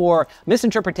room for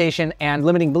misinterpretation and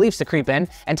limiting beliefs to creep in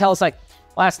and tell us like,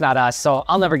 well, that's not us, so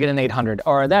I'll never get an 800,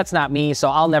 or that's not me, so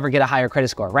I'll never get a higher credit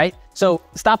score, right? So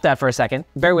stop that for a second,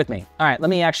 bear with me. All right,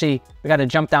 we gotta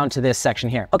jump down to this section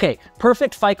here. Okay,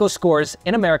 perfect FICO scores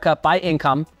in America by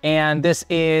income, and this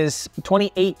is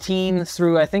 2018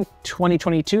 through, I think,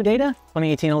 2022 data.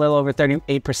 2018, a little over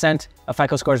 38% of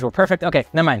FICO scores were perfect. Okay,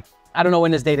 never mind. I don't know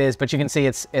when this data is, but you can see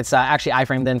it's actually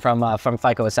iframed in from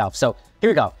FICO itself. So here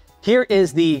we go. Here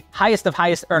is the highest of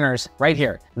highest earners right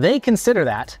here. They consider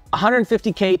that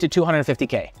 150K to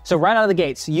 250K. So right out of the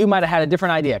gates, you might have had a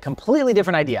different idea, completely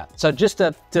different idea. So just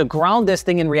to ground this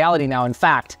thing in reality now, in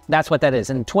fact, that's what that is.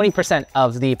 And 20%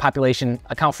 of the population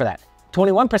account for that.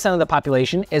 21% of the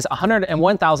population is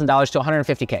 $101,000 to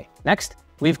 150K. Next,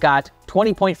 we've got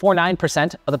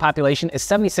 20.49% of the population is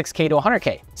 76K to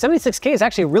 100K. 76K is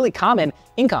actually a really common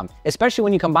income, especially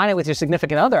when you combine it with your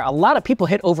significant other. A lot of people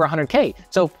hit over 100K.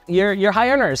 So you're high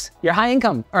earners, you're high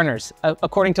income earners,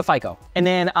 according to FICO. And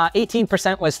then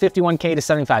 18% was 51K to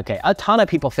 75K. A ton of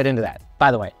people fit into that,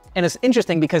 by the way. And it's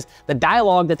interesting because the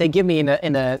dialogue that they give me in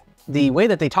the way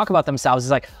that they talk about themselves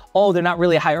is like, oh, they're not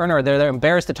really a high earner. They're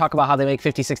embarrassed to talk about how they make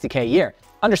 50, 60K a year.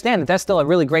 Understand that that's still a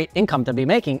really great income to be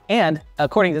making. And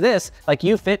according to this, like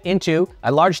you fit into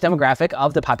a large demographic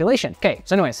of the population. Okay,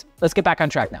 so anyways, let's get back on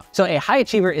track now. So a high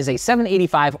achiever is a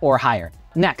 785 or higher.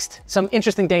 Next, some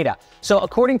interesting data. So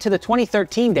according to the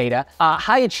 2013 data,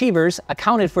 high achievers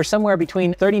accounted for somewhere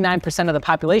between 39% of the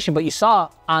population, but you saw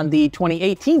on the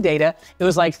 2018 data, it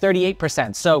was like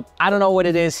 38%. So I don't know what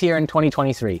it is here in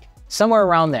 2023. Somewhere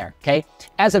around there, okay?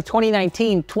 As of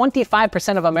 2019,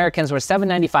 25% of Americans were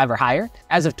 795 or higher.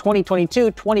 As of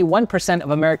 2022, 21%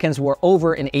 of Americans were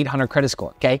over an 800 credit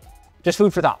score, okay? Just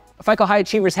food for thought. FICO High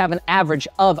achievers have an average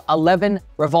of 11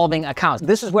 revolving accounts.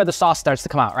 This is where the sauce starts to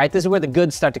come out, right? This is where the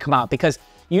goods start to come out because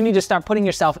you need to start putting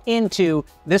yourself into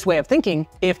this way of thinking.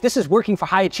 If this is working for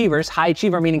high achievers, high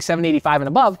achiever meaning 785 and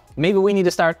above, maybe we need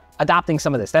to start adopting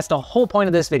some of this. That's the whole point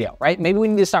of this video, right? Maybe we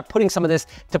need to start putting some of this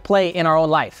to play in our own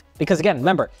life. Because again,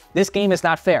 remember, this game is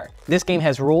not fair. This game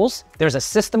has rules. There's a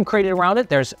system created around it.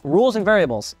 There's rules and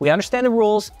variables. We understand the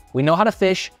rules. We know how to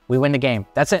fish. We win the game.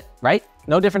 That's it, right?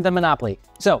 No different than Monopoly.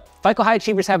 So FICO High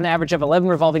achievers have an average of 11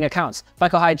 revolving accounts.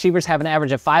 FICO High achievers have an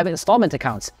average of 5 installment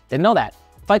accounts. Didn't know that.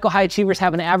 FICO High achievers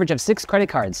have an average of 6 credit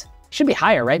cards. Should be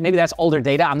higher, right? Maybe that's older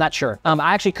data. I'm not sure.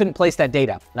 I actually couldn't place that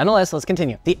data. Nonetheless, let's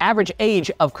continue. The average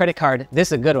age of credit card, this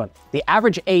is a good one. The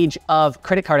average age of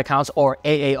credit card accounts, or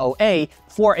AAOA,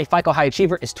 for a FICO High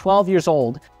achiever is 12 years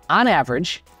old on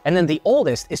average, and then the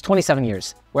oldest is 27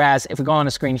 years. Whereas if we go on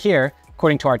the screen here,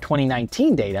 according to our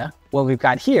 2019 data, what we've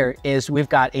got here is we've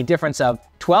got a difference of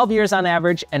 12 years on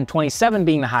average and 27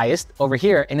 being the highest over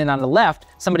here. And then on the left,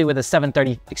 somebody with a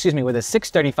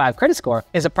 635 credit score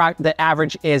is the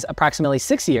average is approximately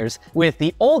 6 years, with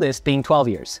the oldest being 12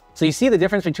 years. So you see the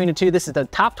difference between the two. This is the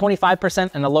top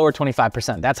 25% and the lower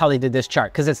 25%. That's how they did this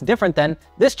chart, because it's different than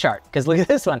this chart. Because look at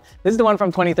this one. This is the one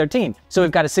from 2013. So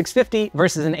we've got a 650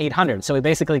 versus an 800. So we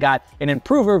basically got an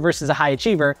improver versus a high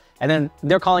achiever. And then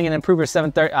they're calling an improver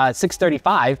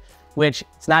 635, which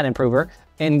it's not improver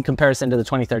in comparison to the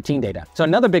 2013 data. So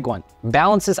another big one,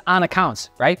 balances on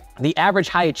accounts, right? The average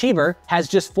high achiever has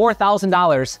just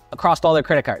 $4,000 across all their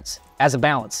credit cards as a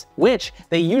balance, which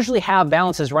they usually have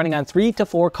balances running on 3 to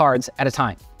 4 cards at a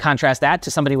time. Contrast that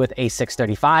to somebody with a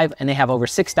 635 and they have over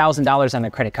 $6,000 on their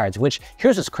credit cards, which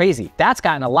here's what's crazy. That's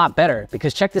gotten a lot better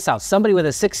because check this out. Somebody with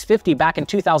a 650 back in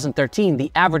 2013,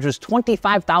 the average was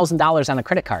 $25,000 on a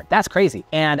credit card. That's crazy.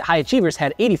 And high achievers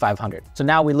had 8,500. So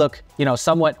now we look,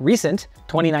 somewhat recent,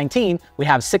 2019, we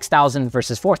have 6,000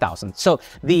 versus 4,000. So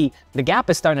the gap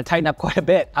is starting to tighten up quite a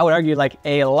bit. I would argue like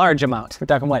a large amount. We're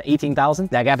talking what, 18,000?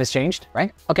 That gap has changed,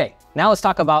 right? Okay, now let's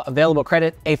talk about available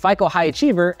credit. A FICO High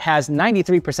achiever has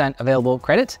 93% available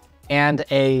credit, and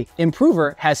a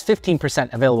improver has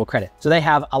 15% available credit. So they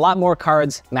have a lot more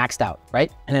cards maxed out,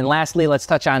 right? And then lastly, let's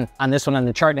touch on this one on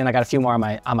the chart, and I got a few more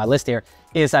on my list here,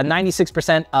 is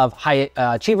 96% of high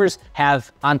achievers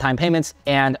have on-time payments,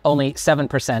 and only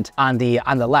 7% on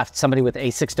the left. Somebody with a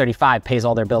 635 pays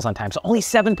all their bills on time. So only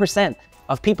 7%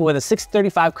 of people with a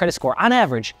 635 credit score on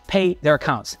average pay their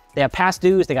accounts. They have past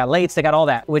dues, they got lates, they got all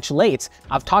that, which lates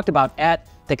I've talked about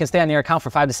they can stay on your account for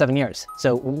 5 to 7 years.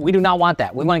 So we do not want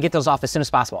that. We want to get those off as soon as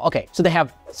possible. Okay, so they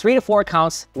have 3 to 4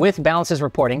 accounts with balances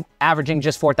reporting, averaging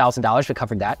just $4,000. We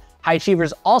covered that. High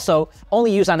achievers also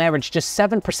only use on average just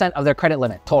 7% of their credit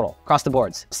limit total across the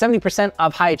boards. 70%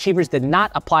 of high achievers did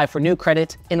not apply for new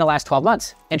credit in the last 12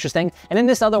 months. Interesting. And then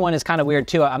this other one is kind of weird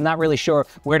too. I'm not really sure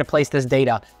where to place this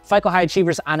data. FICO High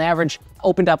achievers on average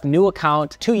opened up new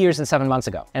account 2 years and 7 months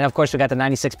ago. And of course, we got the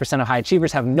 96% of high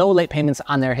achievers have no late payments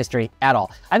on their history at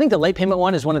all. I think the late payment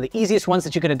one is one of the easiest ones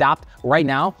that you could adopt right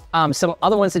now. Some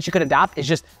other ones that you could adopt is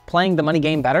just playing the money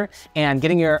game better and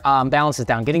getting your balances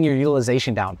down, getting your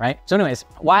utilization down, right? So anyways,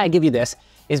 why I give you this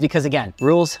is because, again,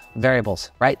 rules,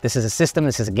 variables, right? This is a system,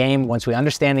 this is a game. Once we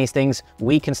understand these things,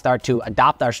 we can start to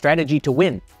adopt our strategy to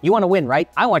win. You want to win, right?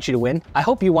 I want you to win. I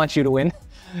hope you want you to win.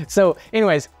 So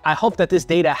anyways, I hope that this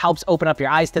data helps open up your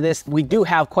eyes to this. We do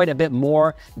have quite a bit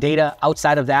more data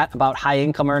outside of that about high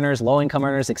income earners, low income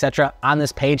earners, etc. on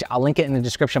this page. I'll link it in the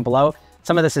description below.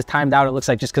 Some of this is timed out, it looks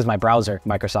like, just because my browser,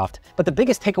 Microsoft. But the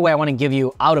biggest takeaway I want to give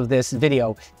you out of this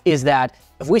video is that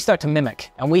if we start to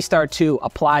mimic and we start to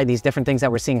apply these different things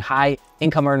that we're seeing high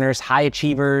income earners, high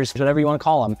achievers, whatever you want to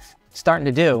call them, starting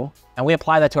to do, and we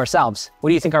apply that to ourselves,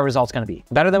 what do you think our result's going to be?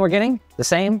 Better than we're getting? The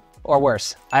same? Or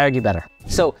worse? I argue better.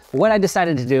 So what I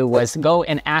decided to do was go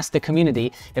and ask the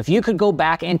community, if you could go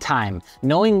back in time,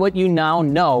 knowing what you now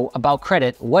know about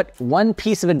credit, what one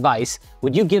piece of advice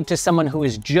would you give to someone who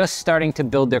is just starting to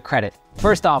build their credit?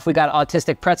 First off, we got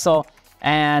Autistic Pretzel,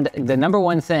 and the number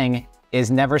one thing is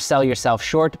never sell yourself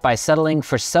short by settling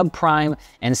for subprime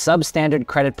and substandard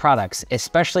credit products,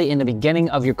 especially in the beginning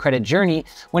of your credit journey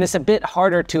when it's a bit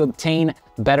harder to obtain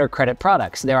better credit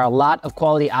products. There are a lot of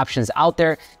quality options out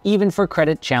there, even for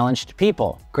credit challenged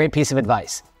people. Great piece of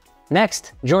advice.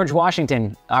 Next, George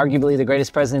Washington, arguably the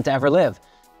greatest president to ever live.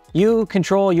 You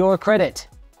control your credit,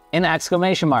 in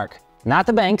exclamation mark. Not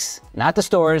the banks, not the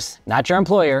stores, not your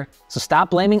employer. So stop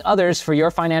blaming others for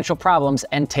your financial problems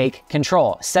and take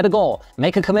control. Set a goal,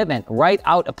 make a commitment, write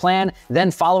out a plan, then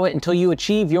follow it until you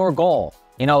achieve your goal.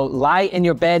 You know, lie in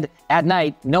your bed at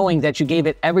night knowing that you gave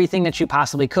it everything that you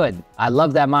possibly could. I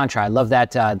love that mantra. I love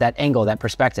that, that angle, that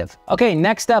perspective. Okay,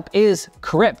 next up is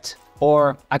Crypt,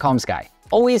 or I call him Sky.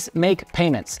 Always make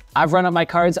payments. I've run up my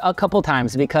cards a couple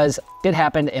times because it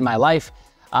happened in my life.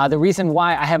 The reason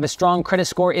why I have a strong credit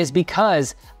score is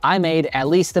because I made at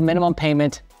least the minimum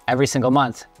payment every single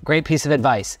month. Great piece of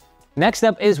advice. Next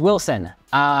up is Wilson.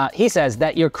 He says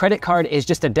that your credit card is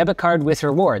just a debit card with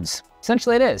rewards.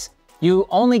 Essentially it is. You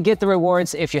only get the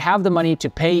rewards if you have the money to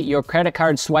pay your credit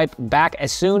card swipe back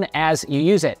as soon as you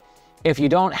use it. If you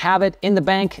don't have it in the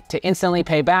bank to instantly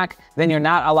pay back, then you're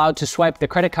not allowed to swipe the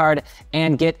credit card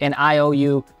and get an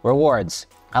IOU rewards.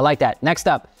 I like that. Next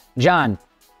up, John.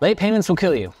 Late payments will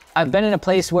kill you. I've been in a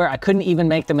place where I couldn't even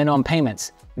make the minimum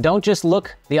payments. Don't just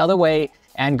look the other way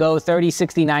and go 30,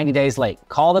 60, 90 days late.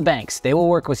 Call the banks. They will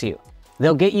work with you.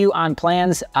 They'll get you on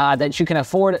plans that you can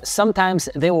afford. Sometimes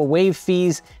they will waive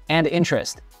fees and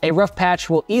interest. A rough patch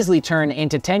will easily turn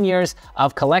into 10 years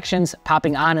of collections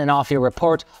popping on and off your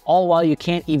report, all while you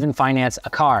can't even finance a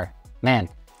car. Man,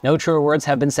 no truer words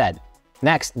have been said.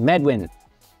 Next, Medwin.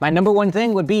 My number one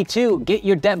thing would be to get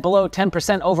your debt below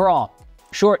 10% overall.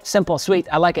 Short, simple, sweet,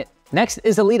 I like it. Next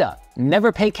is Alita.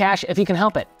 Never pay cash if you can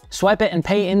help it. Swipe it and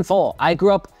pay in full. I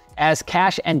grew up as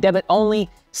cash and debit only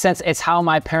since it's how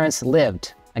my parents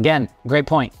lived. Again, great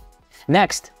point.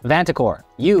 Next, Vantacore.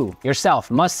 You,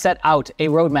 yourself, must set out a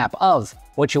roadmap of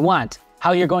what you want,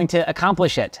 how you're going to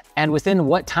accomplish it, and within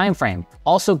what time frame.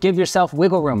 Also give yourself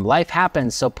wiggle room. Life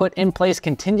happens, so put in place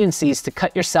contingencies to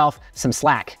cut yourself some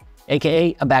slack,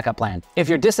 aka a backup plan. If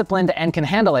you're disciplined and can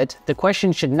handle it, the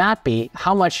question should not be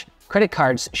how much credit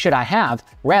cards should I have,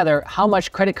 rather how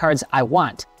much credit cards I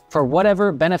want for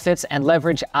whatever benefits and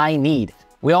leverage I need.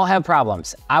 We all have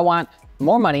problems. I want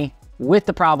more money with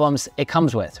the problems it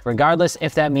comes with, regardless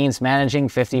if that means managing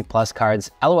 50 plus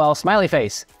cards. LOL, smiley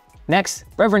face. Next,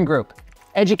 Reverend Group.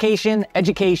 Education,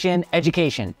 education,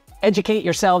 education. Educate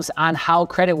yourselves on how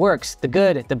credit works, the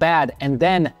good, the bad, and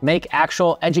then make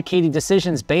actual educated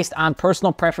decisions based on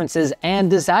personal preferences and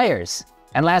desires.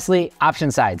 And lastly,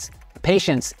 option sides.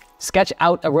 Patience. Sketch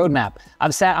out a roadmap.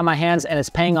 I've sat on my hands and it's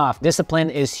paying off.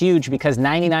 Discipline is huge because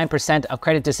 99% of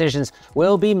credit decisions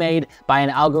will be made by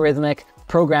an algorithmic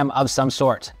program of some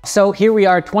sort. So here we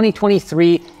are,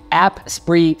 2023 app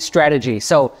spree strategy.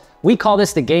 So we call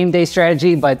this the game day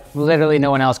strategy, but literally no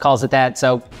one else calls it that.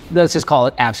 So let's just call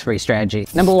it app spree strategy.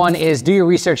 Number one is do your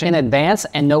research in advance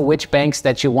and know which banks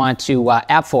that you want to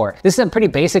app for. This is a pretty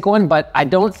basic one, but I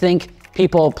don't think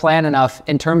people plan enough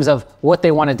in terms of what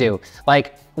they want to do.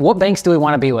 Like, what banks do we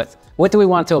want to be with? What do we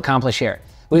want to accomplish here?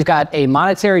 We've got a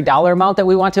monetary dollar amount that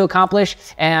we want to accomplish,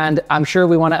 and I'm sure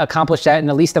we want to accomplish that in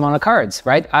the least amount of cards,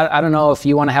 right? I don't know if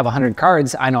you want to have 100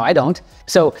 cards. I know I don't.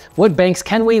 So what banks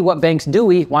can we, what banks do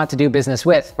we want to do business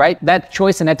with, right? That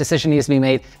choice and that decision needs to be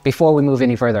made before we move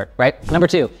any further, right? Number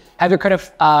two, have your credit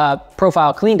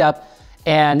profile cleaned up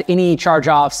and any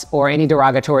charge-offs or any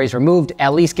derogatories removed.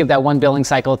 At least give that one billing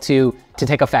cycle to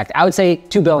take effect. I would say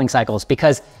 2 billing cycles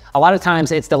because a lot of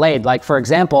times it's delayed. Like for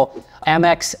example,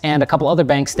 Amex and a couple other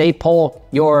banks, they pull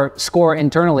your score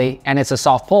internally and it's a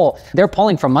soft pull. They're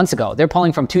pulling from months ago. They're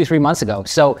pulling from 2-3 months ago.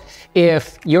 So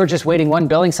if you're just waiting one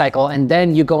billing cycle and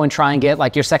then you go and try and get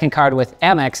like your second card with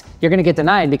Amex, you're gonna get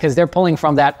denied because they're pulling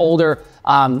from that older,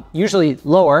 usually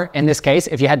lower, in this case,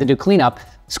 if you had to do cleanup,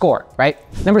 score, right?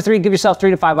 Number three, give yourself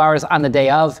 3 to 5 hours on the day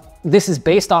of. this is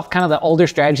based off kind of the older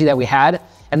strategy that we had.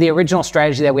 And the original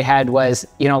strategy that we had was,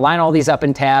 line all these up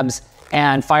in tabs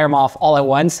and fire them off all at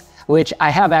once, which I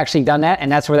have actually done that.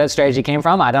 And that's where that strategy came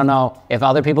from. I don't know if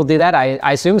other people do that.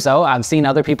 I assume so. I've seen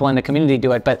other people in the community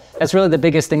do it, but that's really the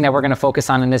biggest thing that we're going to focus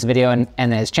on in this video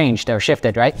and has changed or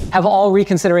shifted, right? Have all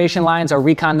reconsideration lines or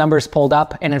recon numbers pulled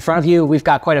up. And in front of you, we've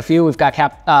got quite a few. We've got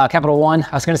Capital One.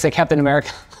 I was going to say Captain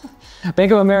America.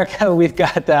 Bank of America. We've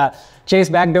got Chase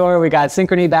backdoor. We got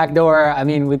Synchrony backdoor. I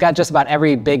mean, we've got just about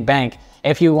every big bank.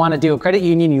 If you want to do a credit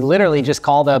union, you literally just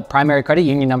call the primary credit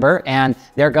union number and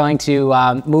they're going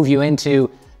to move you into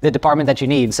the department that you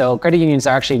need. So credit unions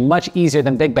are actually much easier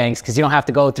than big banks because you don't have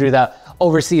to go through the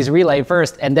overseas relay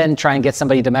first and then try and get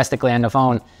somebody domestically on the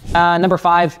phone. Number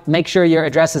 5, make sure your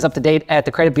address is up to date at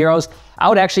the credit bureaus. I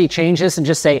would actually change this and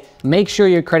just say, make sure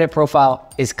your credit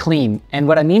profile is clean. And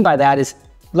what I mean by that is,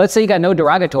 let's say you got no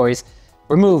derogatories,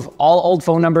 remove all old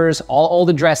phone numbers, all old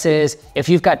addresses. If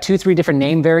you've got 2-3 different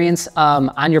name variants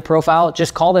on your profile,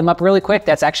 just call them up really quick.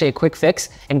 That's actually a quick fix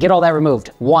and get all that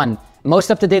removed. 1,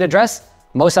 most up-to-date address,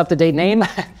 most up-to-date name,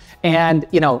 and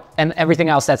and everything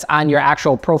else that's on your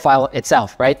actual profile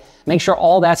itself, right? Make sure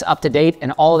all that's up to date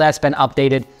and all of that's been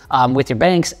updated with your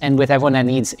banks and with everyone that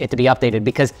needs it to be updated,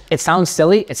 because it sounds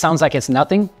silly. It sounds like it's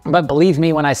nothing, but believe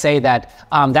me when I say that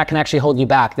that can actually hold you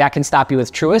back. That can stop you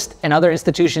with Truist and other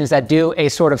institutions that do a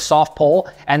sort of soft poll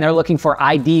and they're looking for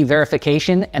ID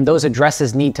verification and those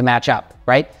addresses need to match up,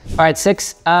 right? All right,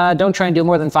 6, don't try and do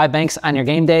more than 5 banks on your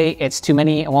game day. It's too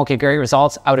many and won't get great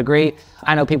results. I would agree.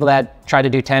 I know people that try to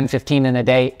do 10, 15 in a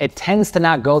day. It tends to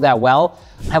not go that well.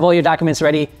 Have all your documents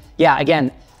ready. Yeah,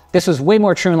 again, this was way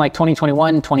more true in like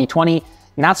 2021, 2020.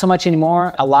 Not so much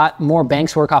anymore. A lot more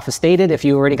banks work off of stated. If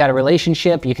you already got a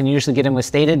relationship, you can usually get in with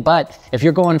stated. But if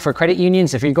you're going for credit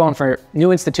unions, if you're going for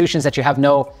new institutions that you have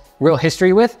no real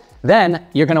history with, then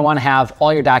you're going to want to have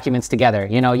all your documents together.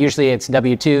 Usually it's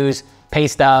W-2s, pay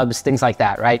stubs, things like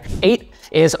that, right? 8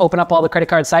 is open up all the credit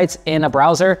card sites in a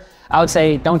browser. I would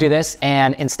say don't do this.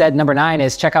 And instead, number 9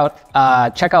 is check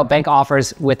out bank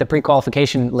offers with the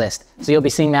pre-qualification list. So you'll be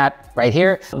seeing that right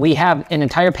here. We have an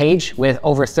entire page with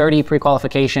over 30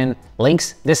 pre-qualification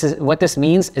links. What this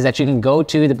means is that you can go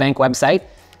to the bank website,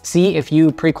 see if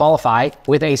you pre-qualify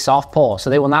with a soft pull. So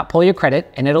they will not pull your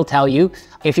credit and it'll tell you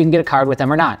if you can get a card with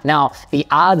them or not. Now, the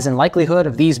odds and likelihood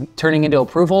of these turning into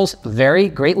approvals vary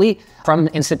greatly from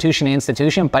institution to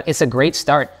institution, but it's a great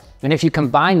start. And if you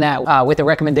combine that with the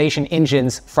recommendation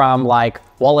engines from like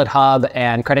Wallet Hub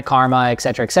and Credit Karma, et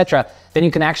cetera, then you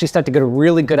can actually start to get a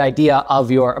really good idea of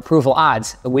your approval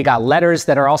odds. We got letters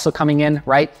that are also coming in,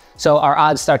 right? So our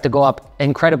odds start to go up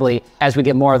incredibly as we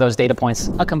get more of those data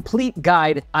points. A complete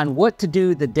guide on what to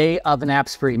do the day of an app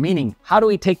spree, meaning how do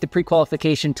we take the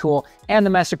pre-qualification tool and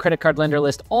the master credit card lender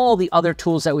list, all the other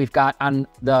tools that we've got on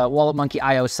the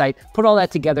WalletMonkey.io site, put all that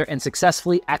together and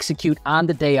successfully execute on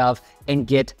the day of and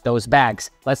get those bags.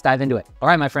 Let's dive into it. All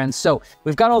right, my friends. So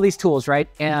we've got all these tools, right?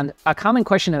 And a common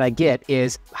question that I get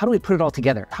is, how do we put it all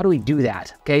together? How do we do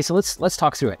that? Okay, so let's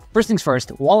talk through it. First things first,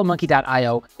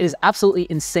 WalletMonkey.io is absolutely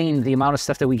insane the amount of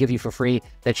stuff that we give you for free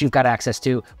that you've got access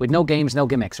to with no games, no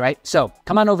gimmicks, right? So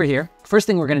come on over here. First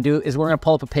thing we're going to do is we're going to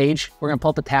pull up a page. We're going to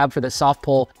pull up a tab for the soft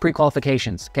pull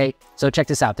pre-qualifications. Okay, so check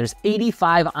this out. There's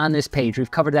 85 on this page.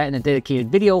 We've covered that in a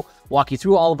dedicated video, walk you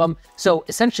through all of them. So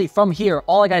essentially from here,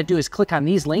 all I got to do is click on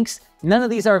these links. None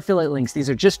of these are affiliate links. These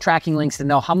are just tracking links to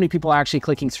know how many people are actually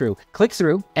clicking through. Click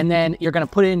through, and then you're going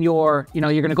to put in your,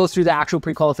 you're going to go through the actual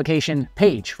pre-qualification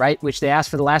page, right? Which they ask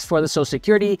for the last 4 of the social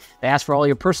security. They ask for all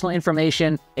your personal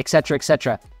information, et cetera, et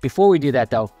cetera. Before we do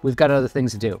that though, we've got other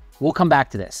things to do. We'll come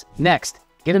back to this. Next,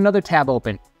 get another tab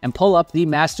open and pull up the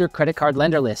master credit card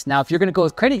lender list. Now, if you're going to go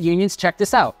with credit unions, check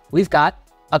this out. We've got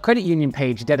a credit union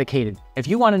page dedicated. If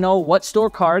you want to know what store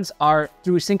cards are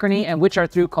through Synchrony and which are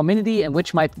through Community and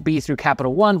which might be through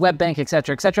Capital One, WebBank, et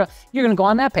cetera, you're going to go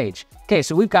on that page. Okay,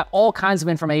 so we've got all kinds of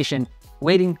information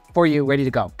waiting for you, ready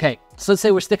to go. Okay, so let's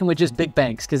say we're sticking with just big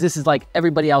banks because this is like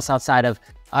everybody else outside of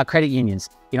credit unions.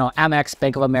 Amex,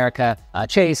 Bank of America,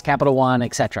 Chase, Capital One,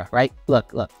 et cetera, right?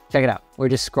 Look, check it out. We're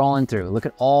just scrolling through. Look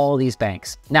at all these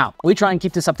banks. Now, we try and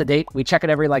keep this up to date. We check it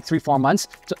every like 3-4 months.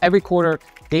 So every quarter,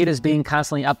 data is being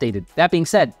constantly updated. That being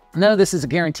said, none of this is a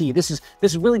guarantee. This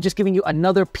is really just giving you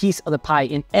another piece of the pie,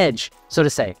 an edge, so to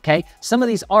say, okay? Some of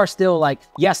these are still like,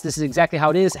 yes, this is exactly how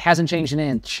it is. Hasn't changed an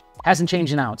inch, hasn't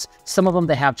changed an ounce. Some of them,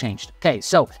 they have changed. Okay,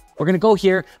 so we're going to go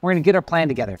here. We're going to get our plan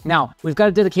together. Now, we've got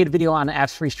a dedicated video on the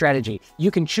apps free strategy. You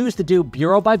can choose to do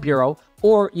bureau by bureau,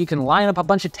 or you can line up a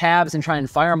bunch of tabs and try and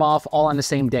fire them off all on the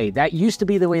same day. That used to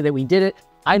be the way that we did it.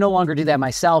 I no longer do that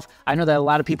myself. I know that a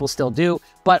lot of people still do,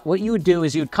 but what you would do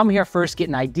is you'd come here first, get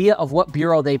an idea of what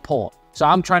bureau they pull. So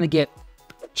I'm trying to get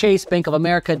Chase, Bank of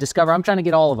America, Discover. I'm trying to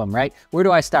get all of them, right? Where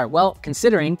do I start? Well,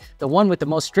 considering the one with the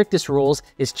most strictest rules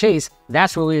is Chase,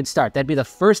 that's where we would start. That'd be the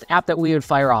first app that we would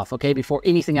fire off, okay, before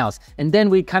anything else. And then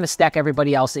we'd kind of stack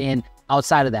everybody else in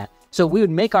outside of that. So we would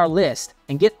make our list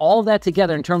and get all of that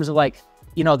together in terms of like,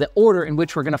 you know, the order in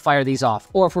which we're going to fire these off.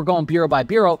 Or if we're going bureau by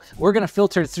bureau, we're going to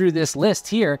filter through this list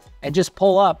here and just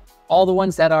pull up all the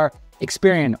ones that are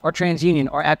Experian or TransUnion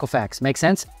or Equifax. Make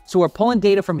sense? So we're pulling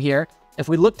data from here. If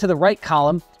we look to the right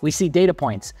column, we see data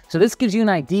points. So this gives you an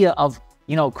idea of,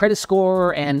 you know, credit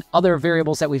score and other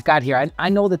variables that we've got here. I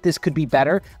know that this could be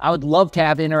better. I would love to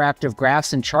have interactive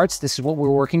graphs and charts. This is what we're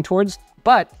working towards.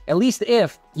 But at least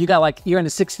if you got like, you're in the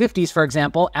 650s, for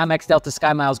example, Amex, Delta,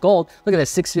 Sky Miles, Gold, look at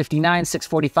this, 659,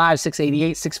 645,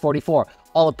 688, 644,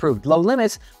 all approved. Low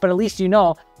limits, but at least you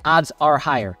know odds are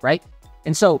higher, right?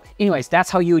 And so anyways,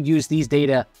 that's how you would use these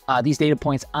data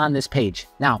points on this page.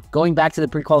 Now, going back to the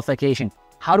pre-qualification,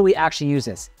 how do we actually use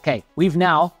this? Okay, we've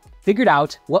now figured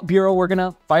out what bureau we're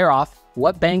gonna fire off,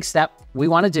 what banks that we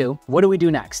wanna do. What do we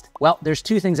do next? Well, there's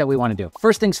two things that we wanna do.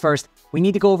 First things first, we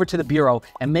need to go over to the bureau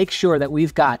and make sure that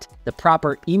we've got the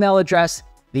proper email address,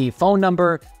 the phone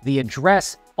number, the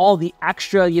address, all the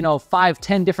extra, you know, 5,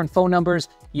 10 different phone numbers,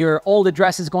 your old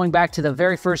addresses going back to the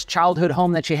very first childhood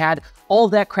home that you had, all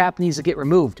that crap needs to get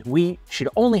removed. We should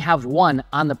only have one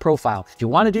on the profile. If you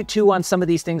want to do two on some of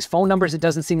these things, phone numbers, it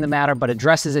doesn't seem to matter, but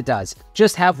addresses, it does.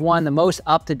 Just have one, the most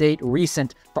up-to-date,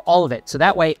 recent for all of it. So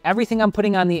that way, everything I'm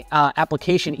putting on the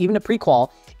application, even a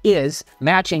pre-qual, is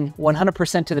matching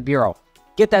 100% to the bureau.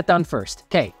 Get that done first.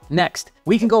 Okay, next,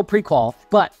 we can go pre-qual,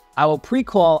 but I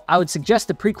would suggest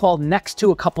the pre-qual next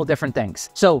to a couple different things.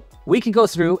 So we can go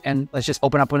through and let's just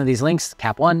open up one of these links,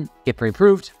 Cap 1, get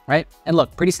pre-approved, right? And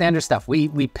look, pretty standard stuff.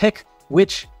 We pick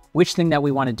which thing that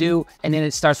we want to do, and then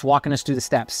it starts walking us through the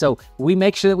steps. So we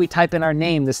make sure that we type in our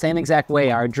name the same exact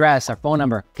way, our address, our phone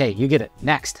number. Okay, you get it.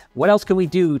 Next, what else can we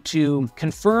do to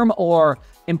confirm or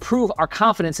improve our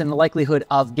confidence in the likelihood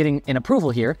of getting an approval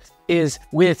here is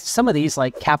with some of these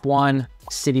like Cap 1,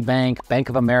 Citibank, Bank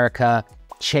of America,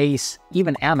 Chase,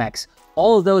 even Amex,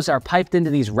 all of those are piped into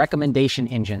these recommendation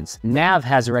engines. Nav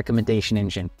has a recommendation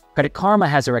engine. Credit Karma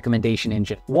has a recommendation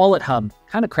engine. Wallet Hub,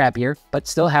 kind of crappier, but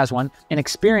still has one. And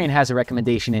Experian has a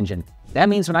recommendation engine. That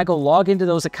means when I go log into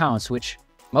those accounts, which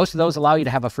most of those allow you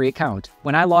to have a free account,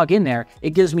 when I log in there,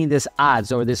 it gives me this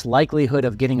odds or this likelihood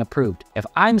of getting approved. If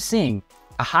I'm seeing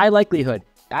a high likelihood,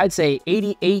 I'd say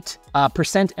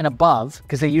 88% and above,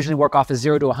 because they usually work off a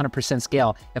 0 to 100%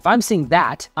 scale. If I'm seeing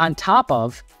that on top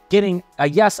of getting a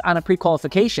yes on a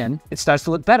pre-qualification, it starts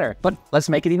to look better. But let's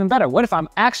make it even better. What if I'm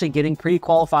actually getting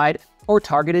pre-qualified or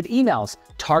targeted emails,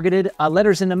 targeted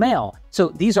letters in the mail? So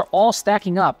these are all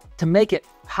stacking up to make it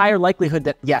higher likelihood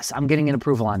that, yes, I'm getting an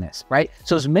approval on this, right?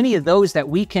 So as many of those that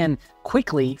we can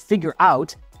quickly figure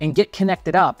out and get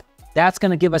connected up, that's going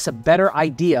to give us a better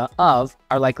idea of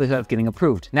our likelihood of getting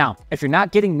approved. Now, if you're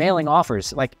not getting mailing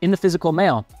offers, like in the physical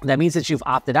mail, that means that you've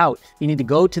opted out. You need to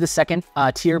go to the second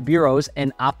tier bureaus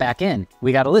and opt back in.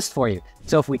 We got a list for you.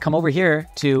 So if we come over here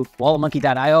to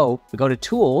walletmonkey.io, we go to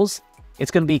tools,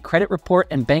 it's going to be credit report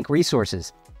and bank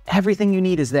resources. Everything you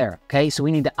need is there, okay? So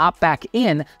we need to opt back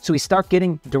in so we start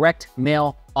getting direct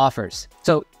mail offers.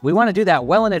 So we want to do that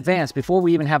well in advance before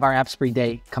we even have our app spree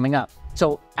day coming up.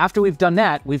 So after we've done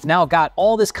that, we've now got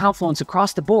all this confluence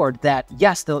across the board that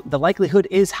yes, the likelihood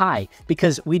is high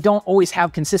because we don't always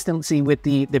have consistency with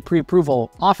the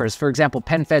pre-approval offers. For example,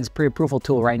 PenFed's pre-approval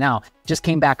tool right now just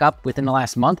came back up within the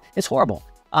last month. It's horrible.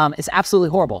 It's absolutely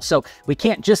horrible. So we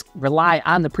can't just rely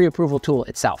on the pre-approval tool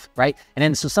itself, right? And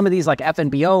then so some of these like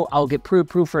FNBO, I'll get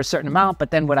pre-approved for a certain amount,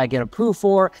 but then what I get approved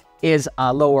for is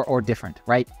lower or different,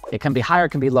 right? It can be higher,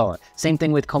 it can be lower. Same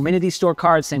thing with Community Store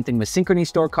cards, same thing with Synchrony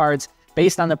Store cards.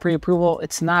 Based on the pre-approval,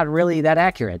 it's not really that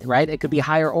accurate, right? It could be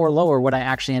higher or lower what I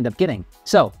actually end up getting.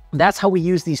 So that's how we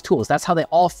use these tools. That's how they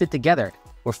all fit together.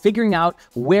 We're figuring out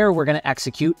where we're gonna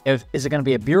execute. Is it gonna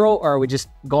be a bureau or are we just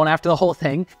going after the whole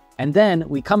thing? And then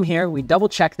we come here, we double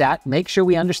check that, make sure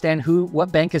we understand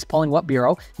what bank is pulling what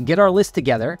bureau, get our list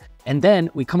together. And then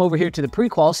we come over here to the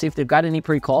pre-qual, see if they've got any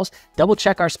pre-quals, double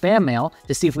check our spam mail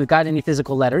to see if we've got any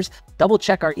physical letters, double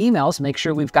check our emails, make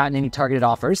sure we've gotten any targeted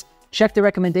offers, check the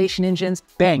recommendation engines,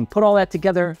 bang, put all that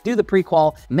together, do the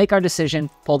pre-qual, make our decision,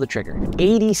 pull the trigger.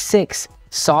 86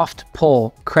 soft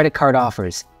pull credit card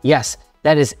offers. Yes,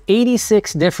 that is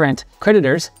 86 different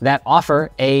creditors that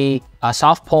offer a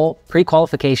soft pull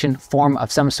pre-qualification form of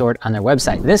some sort on their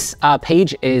website. This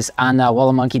page is on the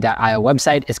walletmonkey.io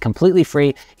website. It's completely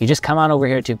free. You just come on over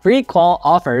here to pre-qual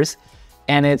offers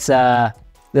and it's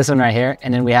this one right here.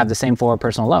 And then we have the same for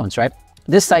personal loans, right?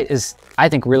 This site is, I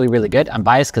think, really, really good. I'm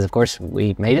biased because, of course,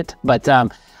 we made it, but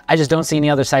I just don't see any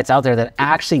other sites out there that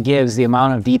actually gives the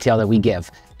amount of detail that we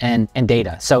give and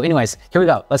data. So anyways, here we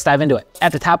go. Let's dive into it.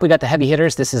 At the top, we got the heavy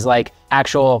hitters. This is like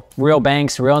actual real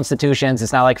banks, real institutions.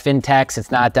 It's not like fintechs. It's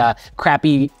not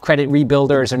crappy credit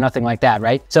rebuilders or nothing like that,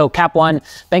 right? So Cap One,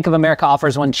 Bank of America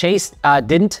offers one. Chase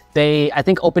didn't. They, I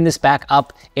think, opened this back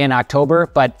up in October,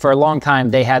 but for a long time,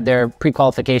 they had their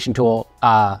pre-qualification tool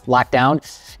locked down.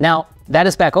 Now, that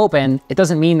is back open. It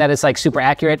doesn't mean that it's like super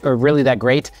accurate or really that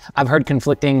great. I've heard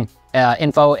conflicting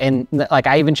info, and like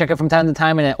I even check it from time to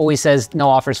time and it always says no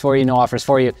offers for you, no offers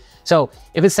for you. So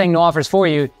if it's saying no offers for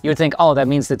you, you would think, oh, that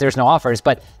means that there's no offers.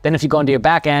 But then if you go into your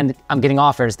back end, I'm getting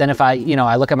offers. Then if I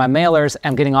look at my mailers,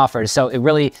 I'm getting offers. So it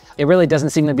really doesn't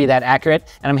seem to be that accurate.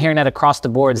 And I'm hearing that across the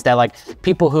boards that like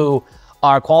people who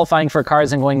are qualifying for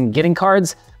cards and going and getting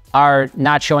cards are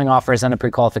not showing offers on a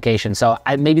pre-qualification. So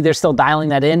maybe they're still dialing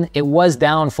that in. It was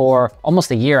down for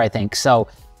almost a year, I think. So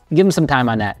give them some time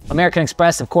on that. American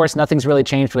Express, of course, nothing's really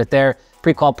changed with their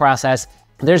pre-qual process.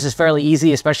 Theirs is fairly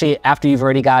easy, especially after you've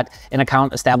already got an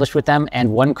account established with them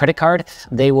and one credit card,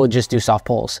 they will just do soft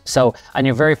pulls. So on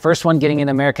your very first one, getting in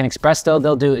American Express though,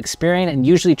 they'll do Experian and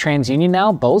usually TransUnion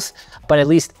now, both, but at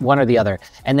least one or the other.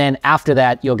 And then after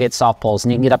that, you'll get soft pulls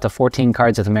and you can get up to 14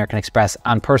 cards with American Express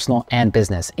on personal and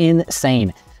business.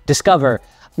 Insane. Discover.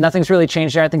 Nothing's really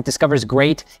changed there. I think Discover's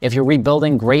great. If you're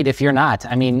rebuilding, great. If you're not,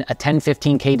 I mean, a 10,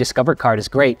 15K Discover card is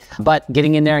great, but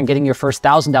getting in there and getting your first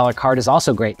 $1,000 card is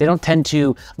also great. They don't tend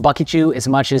to bucket you as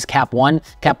much as Cap One.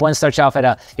 Cap One starts off at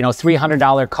a,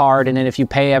 $300 card. And then if you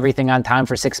pay everything on time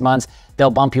for 6 months,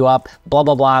 they'll bump you up, blah,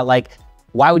 blah, blah. Like,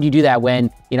 why would you do that when,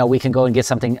 we can go and get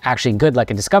something actually good like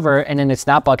a Discover and then it's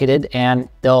not bucketed and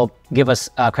they'll give us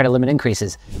credit limit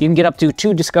increases. You can get up to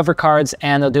 2 Discover cards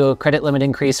and they'll do a credit limit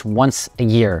increase once a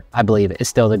year, I believe is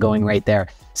still the going rate there.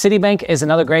 Citibank is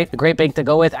another great bank to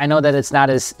go with. I know that it's not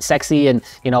as sexy and,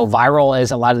 viral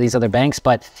as a lot of these other banks,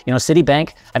 but,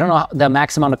 Citibank, I don't know the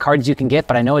max amount of cards you can get,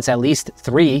 but I know it's at least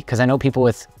 3 because I know people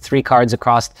with 3 cards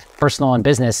across personal and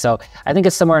business. So I think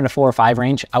it's somewhere in the 4 or 5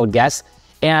 range, I would guess.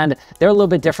 And they're a little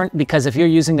bit different because if you're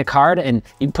using the card and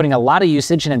you're putting a lot of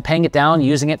usage and then paying it down,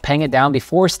 paying it down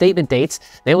before statement dates,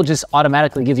 they will just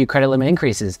automatically give you credit limit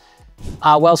increases.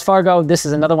 Wells Fargo, this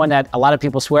is another one that a lot of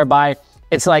people swear by.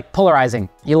 It's like polarizing.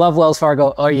 You love Wells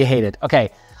Fargo or you hate it.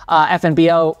 Okay.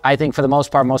 FNBO, I think for the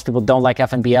most part, most people don't like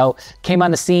FNBO. Came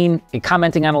on the scene,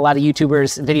 commenting on a lot of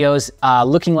YouTubers' videos,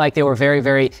 looking like they were very,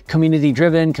 very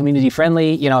community-driven,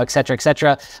 community-friendly, et cetera, et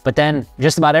cetera. But then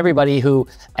just about everybody who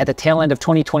at the tail end of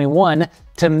 2021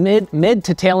 to mid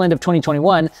to tail end of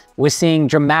 2021 was seeing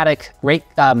dramatic rate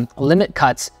limit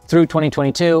cuts through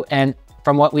 2022. And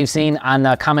from what we've seen on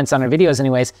the comments on our videos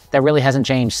anyways, that really hasn't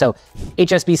changed. So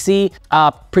HSBC,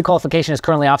 pre-qualification is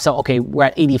currently off. So, okay, we're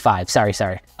at 85, sorry.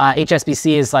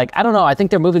 HSBC is like, I don't know, I think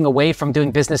they're moving away from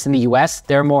doing business in the US.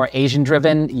 They're more Asian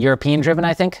driven, European driven,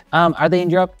 I think. Are they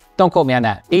in Europe? Don't quote me on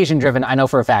that. Asian driven, I know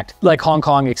for a fact, like Hong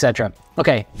Kong, etc.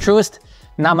 Okay, Truist.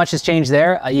 Not much has changed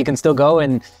there. You can still go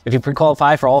and if you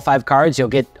pre-qualify for all 5 cards, you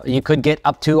could get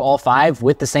up to all 5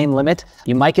 with the same limit.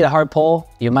 You might get a hard pull.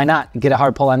 You might not get a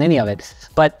hard pull on any of it.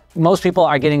 But most people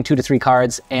are getting 2 to 3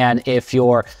 cards. And if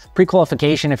your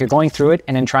pre-qualification, if you're going through it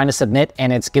and then trying to submit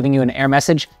and it's giving you an error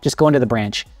message, just go into the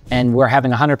branch. And we're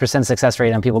having 100% success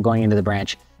rate on people going into the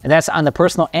branch. And that's on the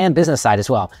personal and business side as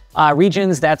well.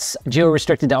 Regions, that's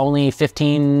geo-restricted to only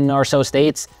 15 or so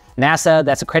states. NASA,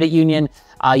 that's a credit union.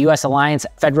 U.S. Alliance,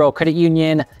 Federal Credit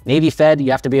Union, Navy Fed, you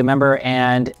have to be a member,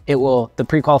 and the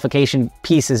pre-qualification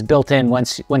piece is built in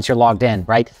once you're logged in,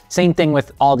 right? Same thing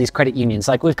with all these credit unions.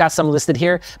 Like we've got some listed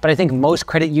here, but I think most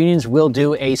credit unions will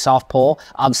do a soft pull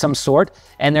of some sort,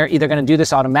 and they're either going to do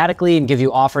this automatically and give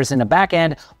you offers in the back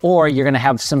end, or you're going to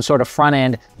have some sort of front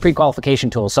end pre-qualification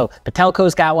tool. So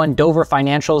Patelco's got one, Dover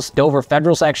Dover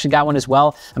Federal's actually got one as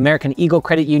well, American Eagle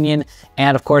Credit Union,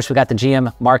 and of course we got the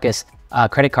GM Marcus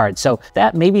credit card. So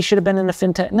that maybe should have been in the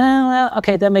fintech. No,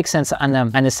 okay, that makes sense on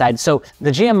this side. So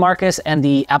the GM Marcus and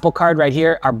the Apple card right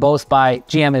here are both by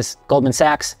GM is Goldman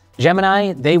Sachs.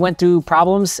 Gemini, they went through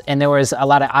problems and there was a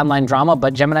lot of online drama,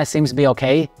 but Gemini seems to be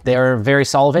okay. They're very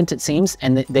solvent, it seems,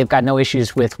 and they've got no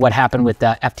issues with what happened with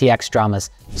the FTX dramas.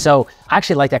 So I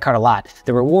actually like that card a lot.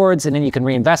 The rewards, and then you can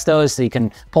reinvest those, so you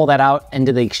can pull that out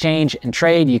into the exchange and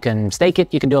trade. You can stake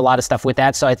it. You can do a lot of stuff with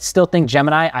that. So I still think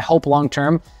Gemini, I hope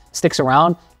long-term, sticks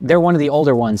around. They're one of the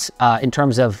older ones in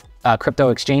terms of crypto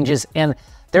exchanges, and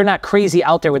they're not crazy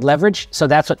out there with leverage. So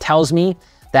that's what tells me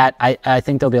that I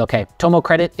think they'll be okay. Tomo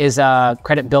Credit is a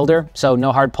credit builder, so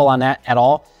no hard pull on that at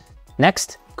all.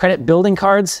 Next, credit building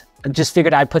cards. just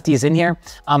figured I'd put these in here.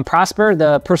 Prosper,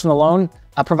 the personal loan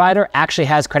provider, actually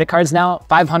has credit cards now,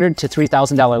 $500 to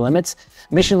 $3,000 limits.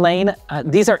 Mission Lane,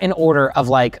 these are in order of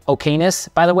like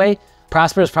okayness, by the way.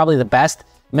 Prosper is probably the best.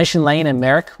 Mission Lane and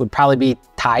Merrick would probably be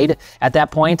tied at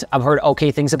that point. I've heard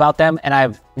okay things about them, and I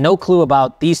have no clue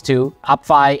about these two,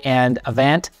 OpFi and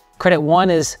Avant. Credit One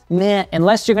is meh,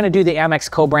 unless you're gonna do the Amex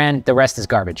co-brand, the rest is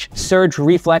garbage. Surge,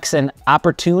 Reflex, and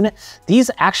Opportune, these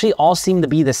actually all seem to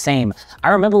be the same. I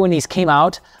remember when these came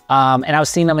out, and I was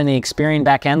seeing them in the Experian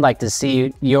backend, like to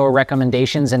see your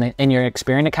recommendations in your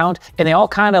Experian account, and they all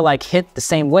kind of like hit the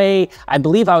same way. I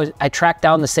believe I tracked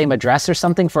down the same address or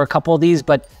something for a couple of these,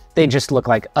 but they just look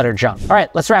like utter junk. All right,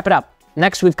 let's wrap it up.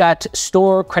 Next, we've got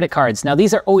store credit cards. Now,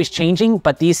 these are always changing,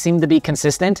 but these seem to be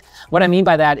consistent. What I mean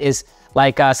by that is,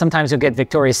 like, sometimes you'll get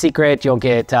Victoria's Secret, you'll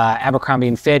get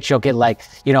Abercrombie & Fitch, you'll get like,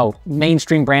 you know,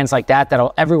 mainstream brands like that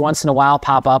that'll every once in a while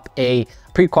pop up a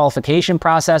pre-qualification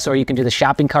process, or you can do the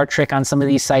shopping cart trick on some of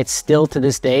these sites still to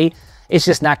this day. It's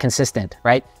just not consistent,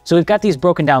 right? So we've got these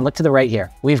broken down. Look to the right here.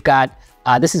 We've got,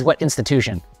 this is what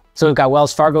institution. So we've got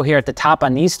Wells Fargo here at the top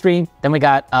on these three. Then we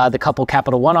got the couple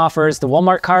Capital One offers. The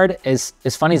Walmart card, is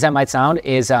as funny as that might sound,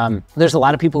 is there's a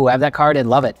lot of people who have that card and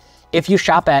love it. If you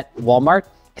shop at Walmart,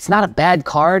 it's not a bad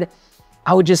card.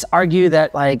 I would just argue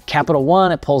that like Capital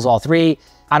One, it pulls all three.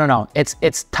 I don't know,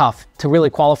 it's tough to really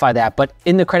qualify that, but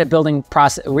in the credit building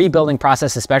process, rebuilding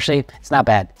process especially, it's not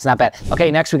bad, it's not bad.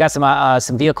 Okay, next we got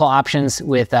some vehicle options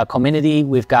with Comenity.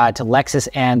 We've got Lexus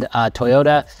and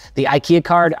Toyota. The IKEA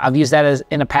card, I've used that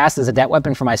in the past as a debt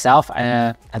weapon for myself.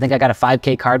 I think I got a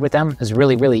 5K card with them. It's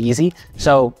really, really easy.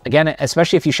 So again,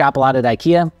 especially if you shop a lot at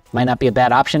IKEA, might not be a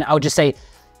bad option. I would just say,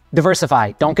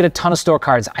 diversify. Don't get a ton of store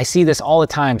cards. I see this all the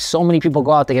time. So many people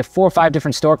go out, they get 4 or 5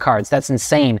 different store cards. That's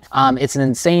insane. It's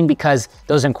insane because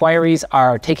those inquiries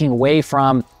are taking away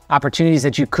from opportunities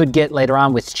that you could get later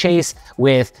on with Chase,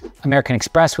 with American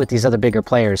Express, with these other bigger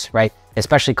players, right?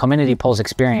 Especially Comenity pulls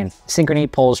Experian.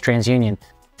 Synchrony pulls TransUnion.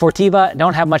 Fortiva,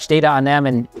 don't have much data on them,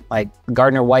 and like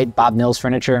Gardner White, Bob Mills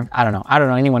Furniture. I don't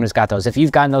know anyone who's got those. If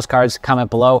you've gotten those cards, comment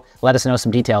below. Let us know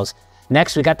some details.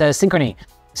 Next, we got the Synchrony.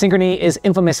 Synchrony is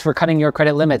infamous for cutting your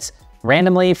credit limits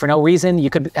randomly for no reason. You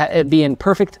could be in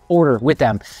perfect order with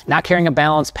them, not carrying a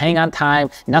balance, paying on time,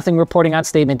 nothing reporting on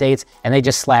statement dates, and they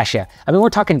just slash you. I mean, we're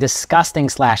talking disgusting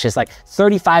slashes, like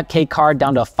 35K card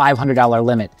down to a $500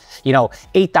 limit, you know,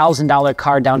 $8,000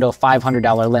 card down to a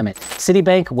 $500 limit.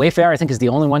 Citibank, Wayfair, I think is the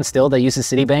only one still that uses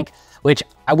Citibank, which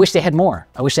I wish they had more.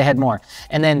 I wish they had more.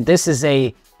 And then this is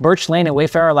a Birch Lane and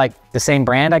Wayfair are like the same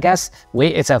brand, I guess.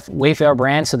 It's a Wayfair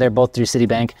brand, so they're both through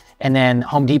Citibank. And then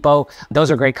Home Depot,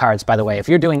 those are great cards, by the way. If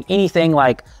you're doing anything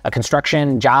like a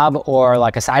construction job or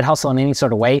like a side hustle in any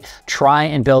sort of way, try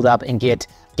and build up and get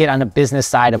on the business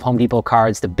side of Home Depot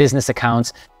cards, the business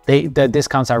accounts. The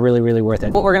discounts are really, really worth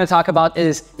it. What we're gonna talk about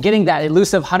is getting that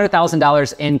elusive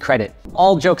 $100,000 in credit.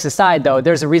 All jokes aside though,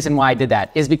 there's a reason why I did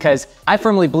that, is because I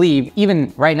firmly believe,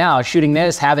 even right now, shooting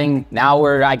this, now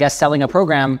we're, I guess, selling a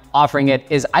program, offering it,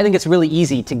 is I think it's really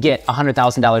easy to get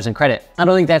 $100,000 in credit. I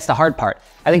don't think that's the hard part.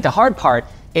 I think the hard part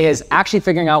is actually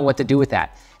figuring out what to do with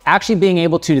that. Actually being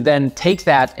able to then take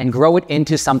that and grow it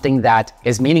into something that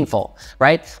is meaningful,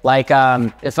 right? Like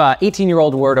if an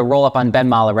 18-year-old were to roll up on Ben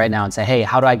Mala right now and say, hey,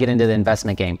 how do I get into the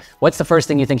investment game? What's the first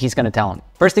thing you think he's gonna tell him?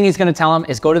 First thing he's gonna tell him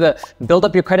is build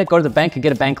up your credit, go to the bank and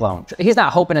get a bank loan. He's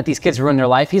not hoping that these kids ruin their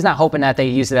life. He's not hoping that they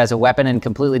use it as a weapon and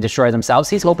completely destroy themselves.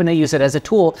 He's hoping they use it as a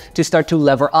tool to start to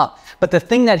lever up. But the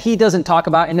thing that he doesn't talk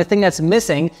about, and the thing that's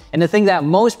missing, and the thing that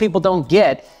most people don't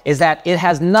get, is that it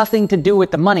has nothing to do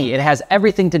with the money. It has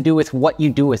everything to do with what you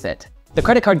do with it. The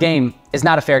credit card game is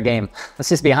not a fair game. Let's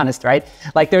just be honest, right?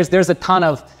 Like there's a ton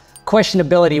of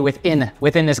questionability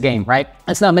within this game, right?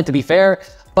 It's not meant to be fair,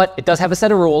 but it does have a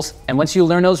set of rules. And once you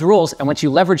learn those rules, and once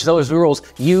you leverage those rules,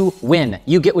 you win.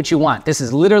 You get what you want. This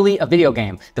is literally a video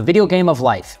game, the video game of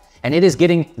life. And it is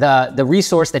getting the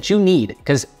resource that you need,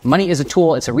 because money is a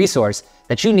tool, it's a resource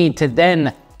that you need to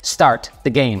then start the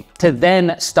game, to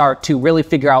then start to really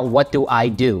figure out what do I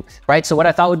do, right? So what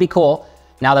I thought would be cool,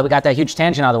 now that we got that huge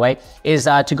tangent out of the way, is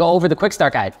to go over the Quick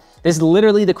Start Guide. This is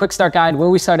literally the Quick Start Guide where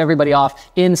we start everybody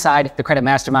off inside the Credit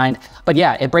Mastermind. But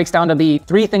yeah, it breaks down to be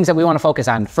 3 things that we want to focus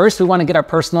on. First, we want to get our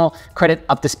personal credit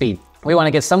up to speed. We want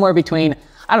to get somewhere between,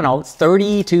 I don't know,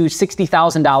 $30,000 to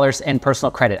 $60,000 in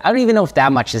personal credit. I don't even know if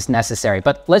that much is necessary,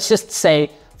 but let's just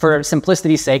say, for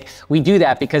simplicity's sake, we do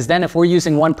that, because then if we're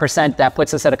using 1%, that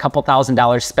puts us at a couple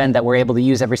 $1,000s spend that we're able to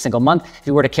use every single month. If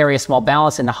you were to carry a small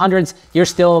balance in the hundreds, you're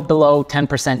still below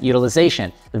 10%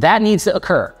 utilization. That needs to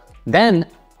occur. Then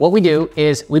what we do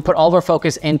is we put all of our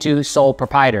focus into sole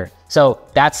proprietor. So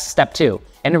that's step 2.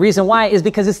 And the reason why is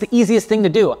because it's the easiest thing to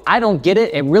do. I don't get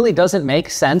it. It really doesn't make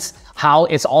sense how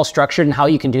it's all structured and how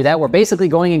you can do that. We're basically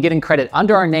going and getting credit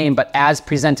under our name, but as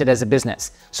presented as a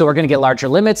business. So we're going to get larger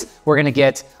limits. We're going to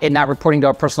get it not reporting to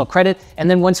our personal credit. And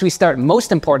then once we start,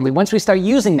 most importantly, once we start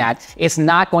using that, it's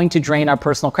not going to drain our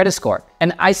personal credit score.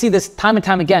 And I see this time and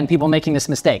time again, people making this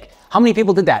mistake. How many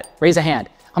people did that? Raise a hand.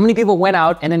 How many people went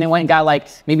out and then they went and got like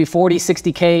maybe 40,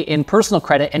 60K in personal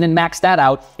credit and then maxed that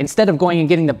out instead of going and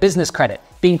getting the business credit,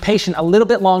 being patient a little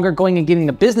bit longer, going and getting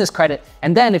the business credit.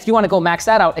 And then if you want to go max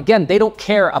that out, again, they don't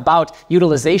care about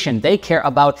utilization. They care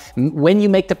about when you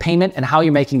make the payment and how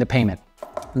you're making the payment.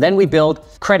 Then we build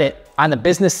credit on the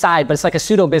business side, but it's like a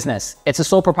pseudo business. It's a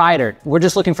sole proprietor. We're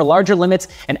just looking for larger limits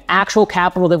and actual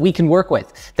capital that we can work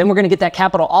with. Then we're going to get that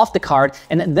capital off the card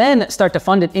and then start to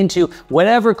fund it into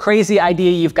whatever crazy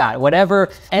idea you've got, whatever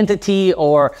entity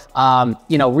or,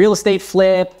 real estate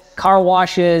flip, car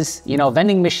washes,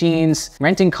 vending machines,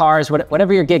 renting cars,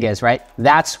 whatever your gig is, right?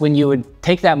 That's when you would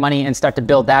take that money and start to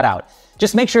build that out.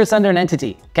 Just make sure it's under an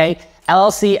entity, okay?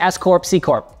 LLC, S Corp, C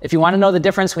Corp. If you want to know the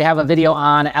difference, we have a video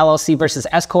on LLC versus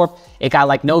S Corp. It got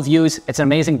like no views. It's an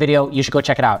amazing video. You should go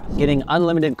check it out. Getting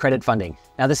unlimited credit funding.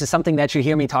 Now, this is something that you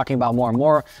hear me talking about more and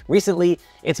more recently.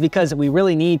 It's because we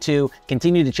really need to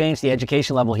continue to change the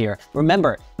education level here.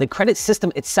 Remember, the credit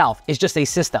system itself is just a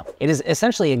system. It is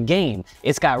essentially a game.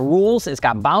 It's got rules, it's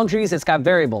got boundaries, it's got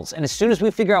variables. And as soon as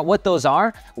we figure out what those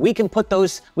are, we can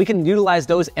utilize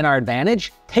those in our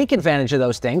advantage, take advantage of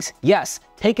those things. Yes,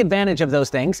 take advantage of those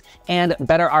things and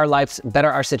better our lives, better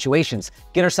our situations,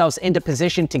 get ourselves into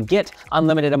position to get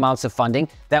unlimited amounts of funding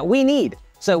that we need.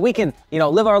 So we can,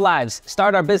 live our lives,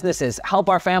 start our businesses, help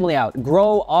our family out,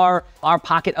 grow our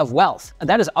pocket of wealth.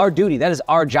 That is our duty. That is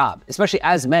our job, especially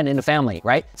as men in the family,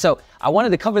 right? So I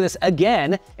wanted to cover this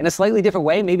again in a slightly different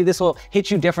way. Maybe this will hit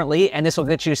you differently and this will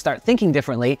get you to start thinking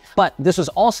differently. But this was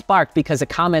all sparked because a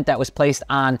comment that was placed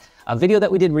on a video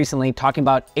that we did recently talking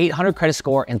about 800 credit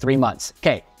score in 3 months.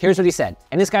 Okay, here's what he said.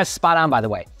 And this guy's spot on, by the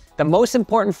way. The most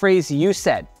important phrase you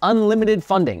said, unlimited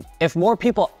funding. If more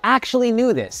people actually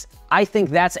knew this, I think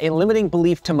that's a limiting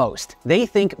belief to most. They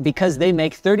think because they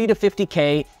make 30 to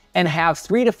 50K and have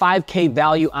 3 to 5K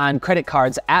value on credit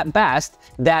cards at best,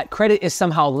 that credit is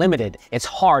somehow limited. It's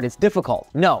hard, it's difficult.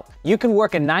 No, you can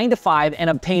work a 9 to 5 and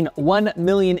obtain 1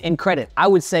 million in credit. I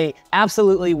would say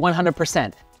absolutely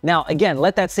 100%. Now, again,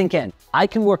 let that sink in. I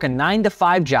can work a 9 to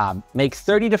 5 job, make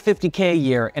 30 to 50K a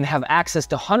year, and have access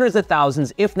to hundreds of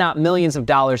thousands, if not millions of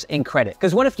dollars in credit.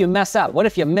 Because what if you mess up? What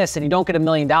if you miss and you don't get $1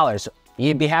 million?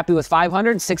 You'd be happy with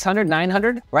 500, 600,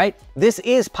 900, right? This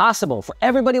is possible. For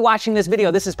everybody watching this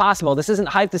video, this is possible. This isn't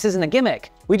hype, this isn't a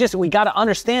gimmick. We gotta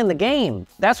understand the game.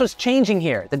 That's what's changing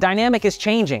here. The dynamic is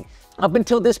changing. Up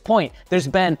until this point, there's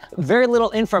been very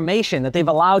little information that they've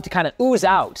allowed to kind of ooze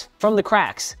out from the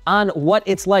cracks on what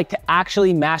it's like to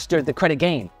actually master the credit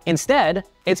game. Instead,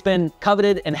 it's been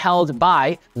coveted and held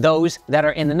by those that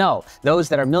are in the know. Those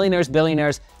that are millionaires,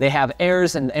 billionaires, they have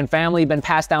heirs and family, been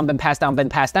passed down.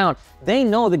 They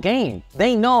know the game.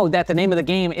 They know that the name of the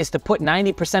game is to put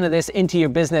 90% of this into your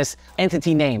business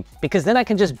entity name, because then I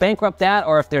can just bankrupt that,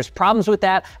 or if there's problems with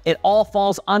that, it all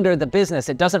falls under the business.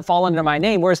 It doesn't fall under my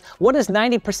name. Whereas what is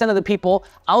 90% of the people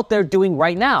out there doing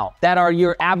right now that are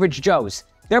your average Joes?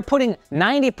 They're putting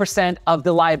 90% of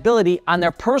the liability on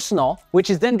their personal, which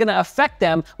is then gonna affect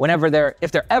them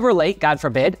if they're ever late, God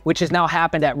forbid, which has now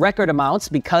happened at record amounts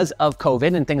because of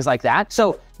COVID and things like that.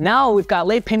 So now we've got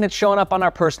late payments showing up on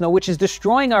our personal, which is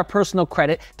destroying our personal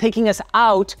credit, taking us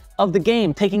out of the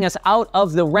game, taking us out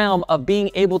of the realm of being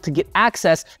able to get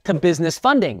access to business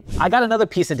funding. I got another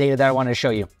piece of data that I wanted to show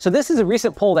you. So this is a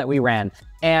recent poll that we ran,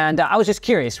 and I was just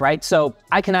curious, right? So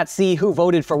I cannot see who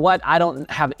voted for what. I don't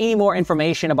have any more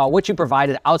information about what you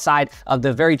provided outside of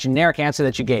the very generic answer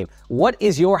that you gave. What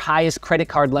is your highest credit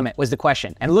card limit was the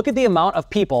question. And look at the amount of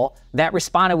people that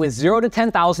responded with $0 to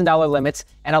 $10,000 limits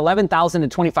and $11,000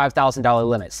 to $25,000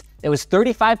 limits. It was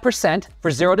 35%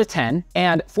 for 0 to 10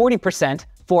 and 40%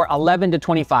 for 11 to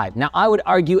 25. Now, I would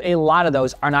argue a lot of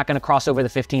those are not going to cross over the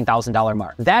 $15,000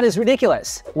 mark. That is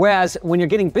ridiculous. Whereas when you're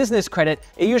getting business credit,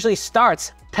 it usually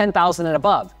starts $10,000 and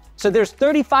above. So there's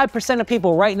 35% of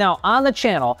people right now on the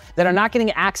channel that are not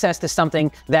getting access to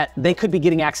something that they could be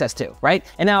getting access to, right?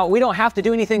 And now we don't have to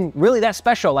do anything really that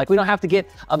special. Like we don't have to get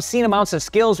obscene amounts of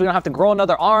skills. We don't have to grow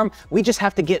another arm. We just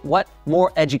have to get what?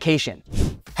 More education.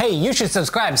 Hey, you should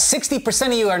subscribe. 60%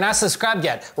 of you are not subscribed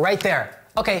yet. Right there.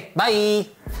 Okay, bye.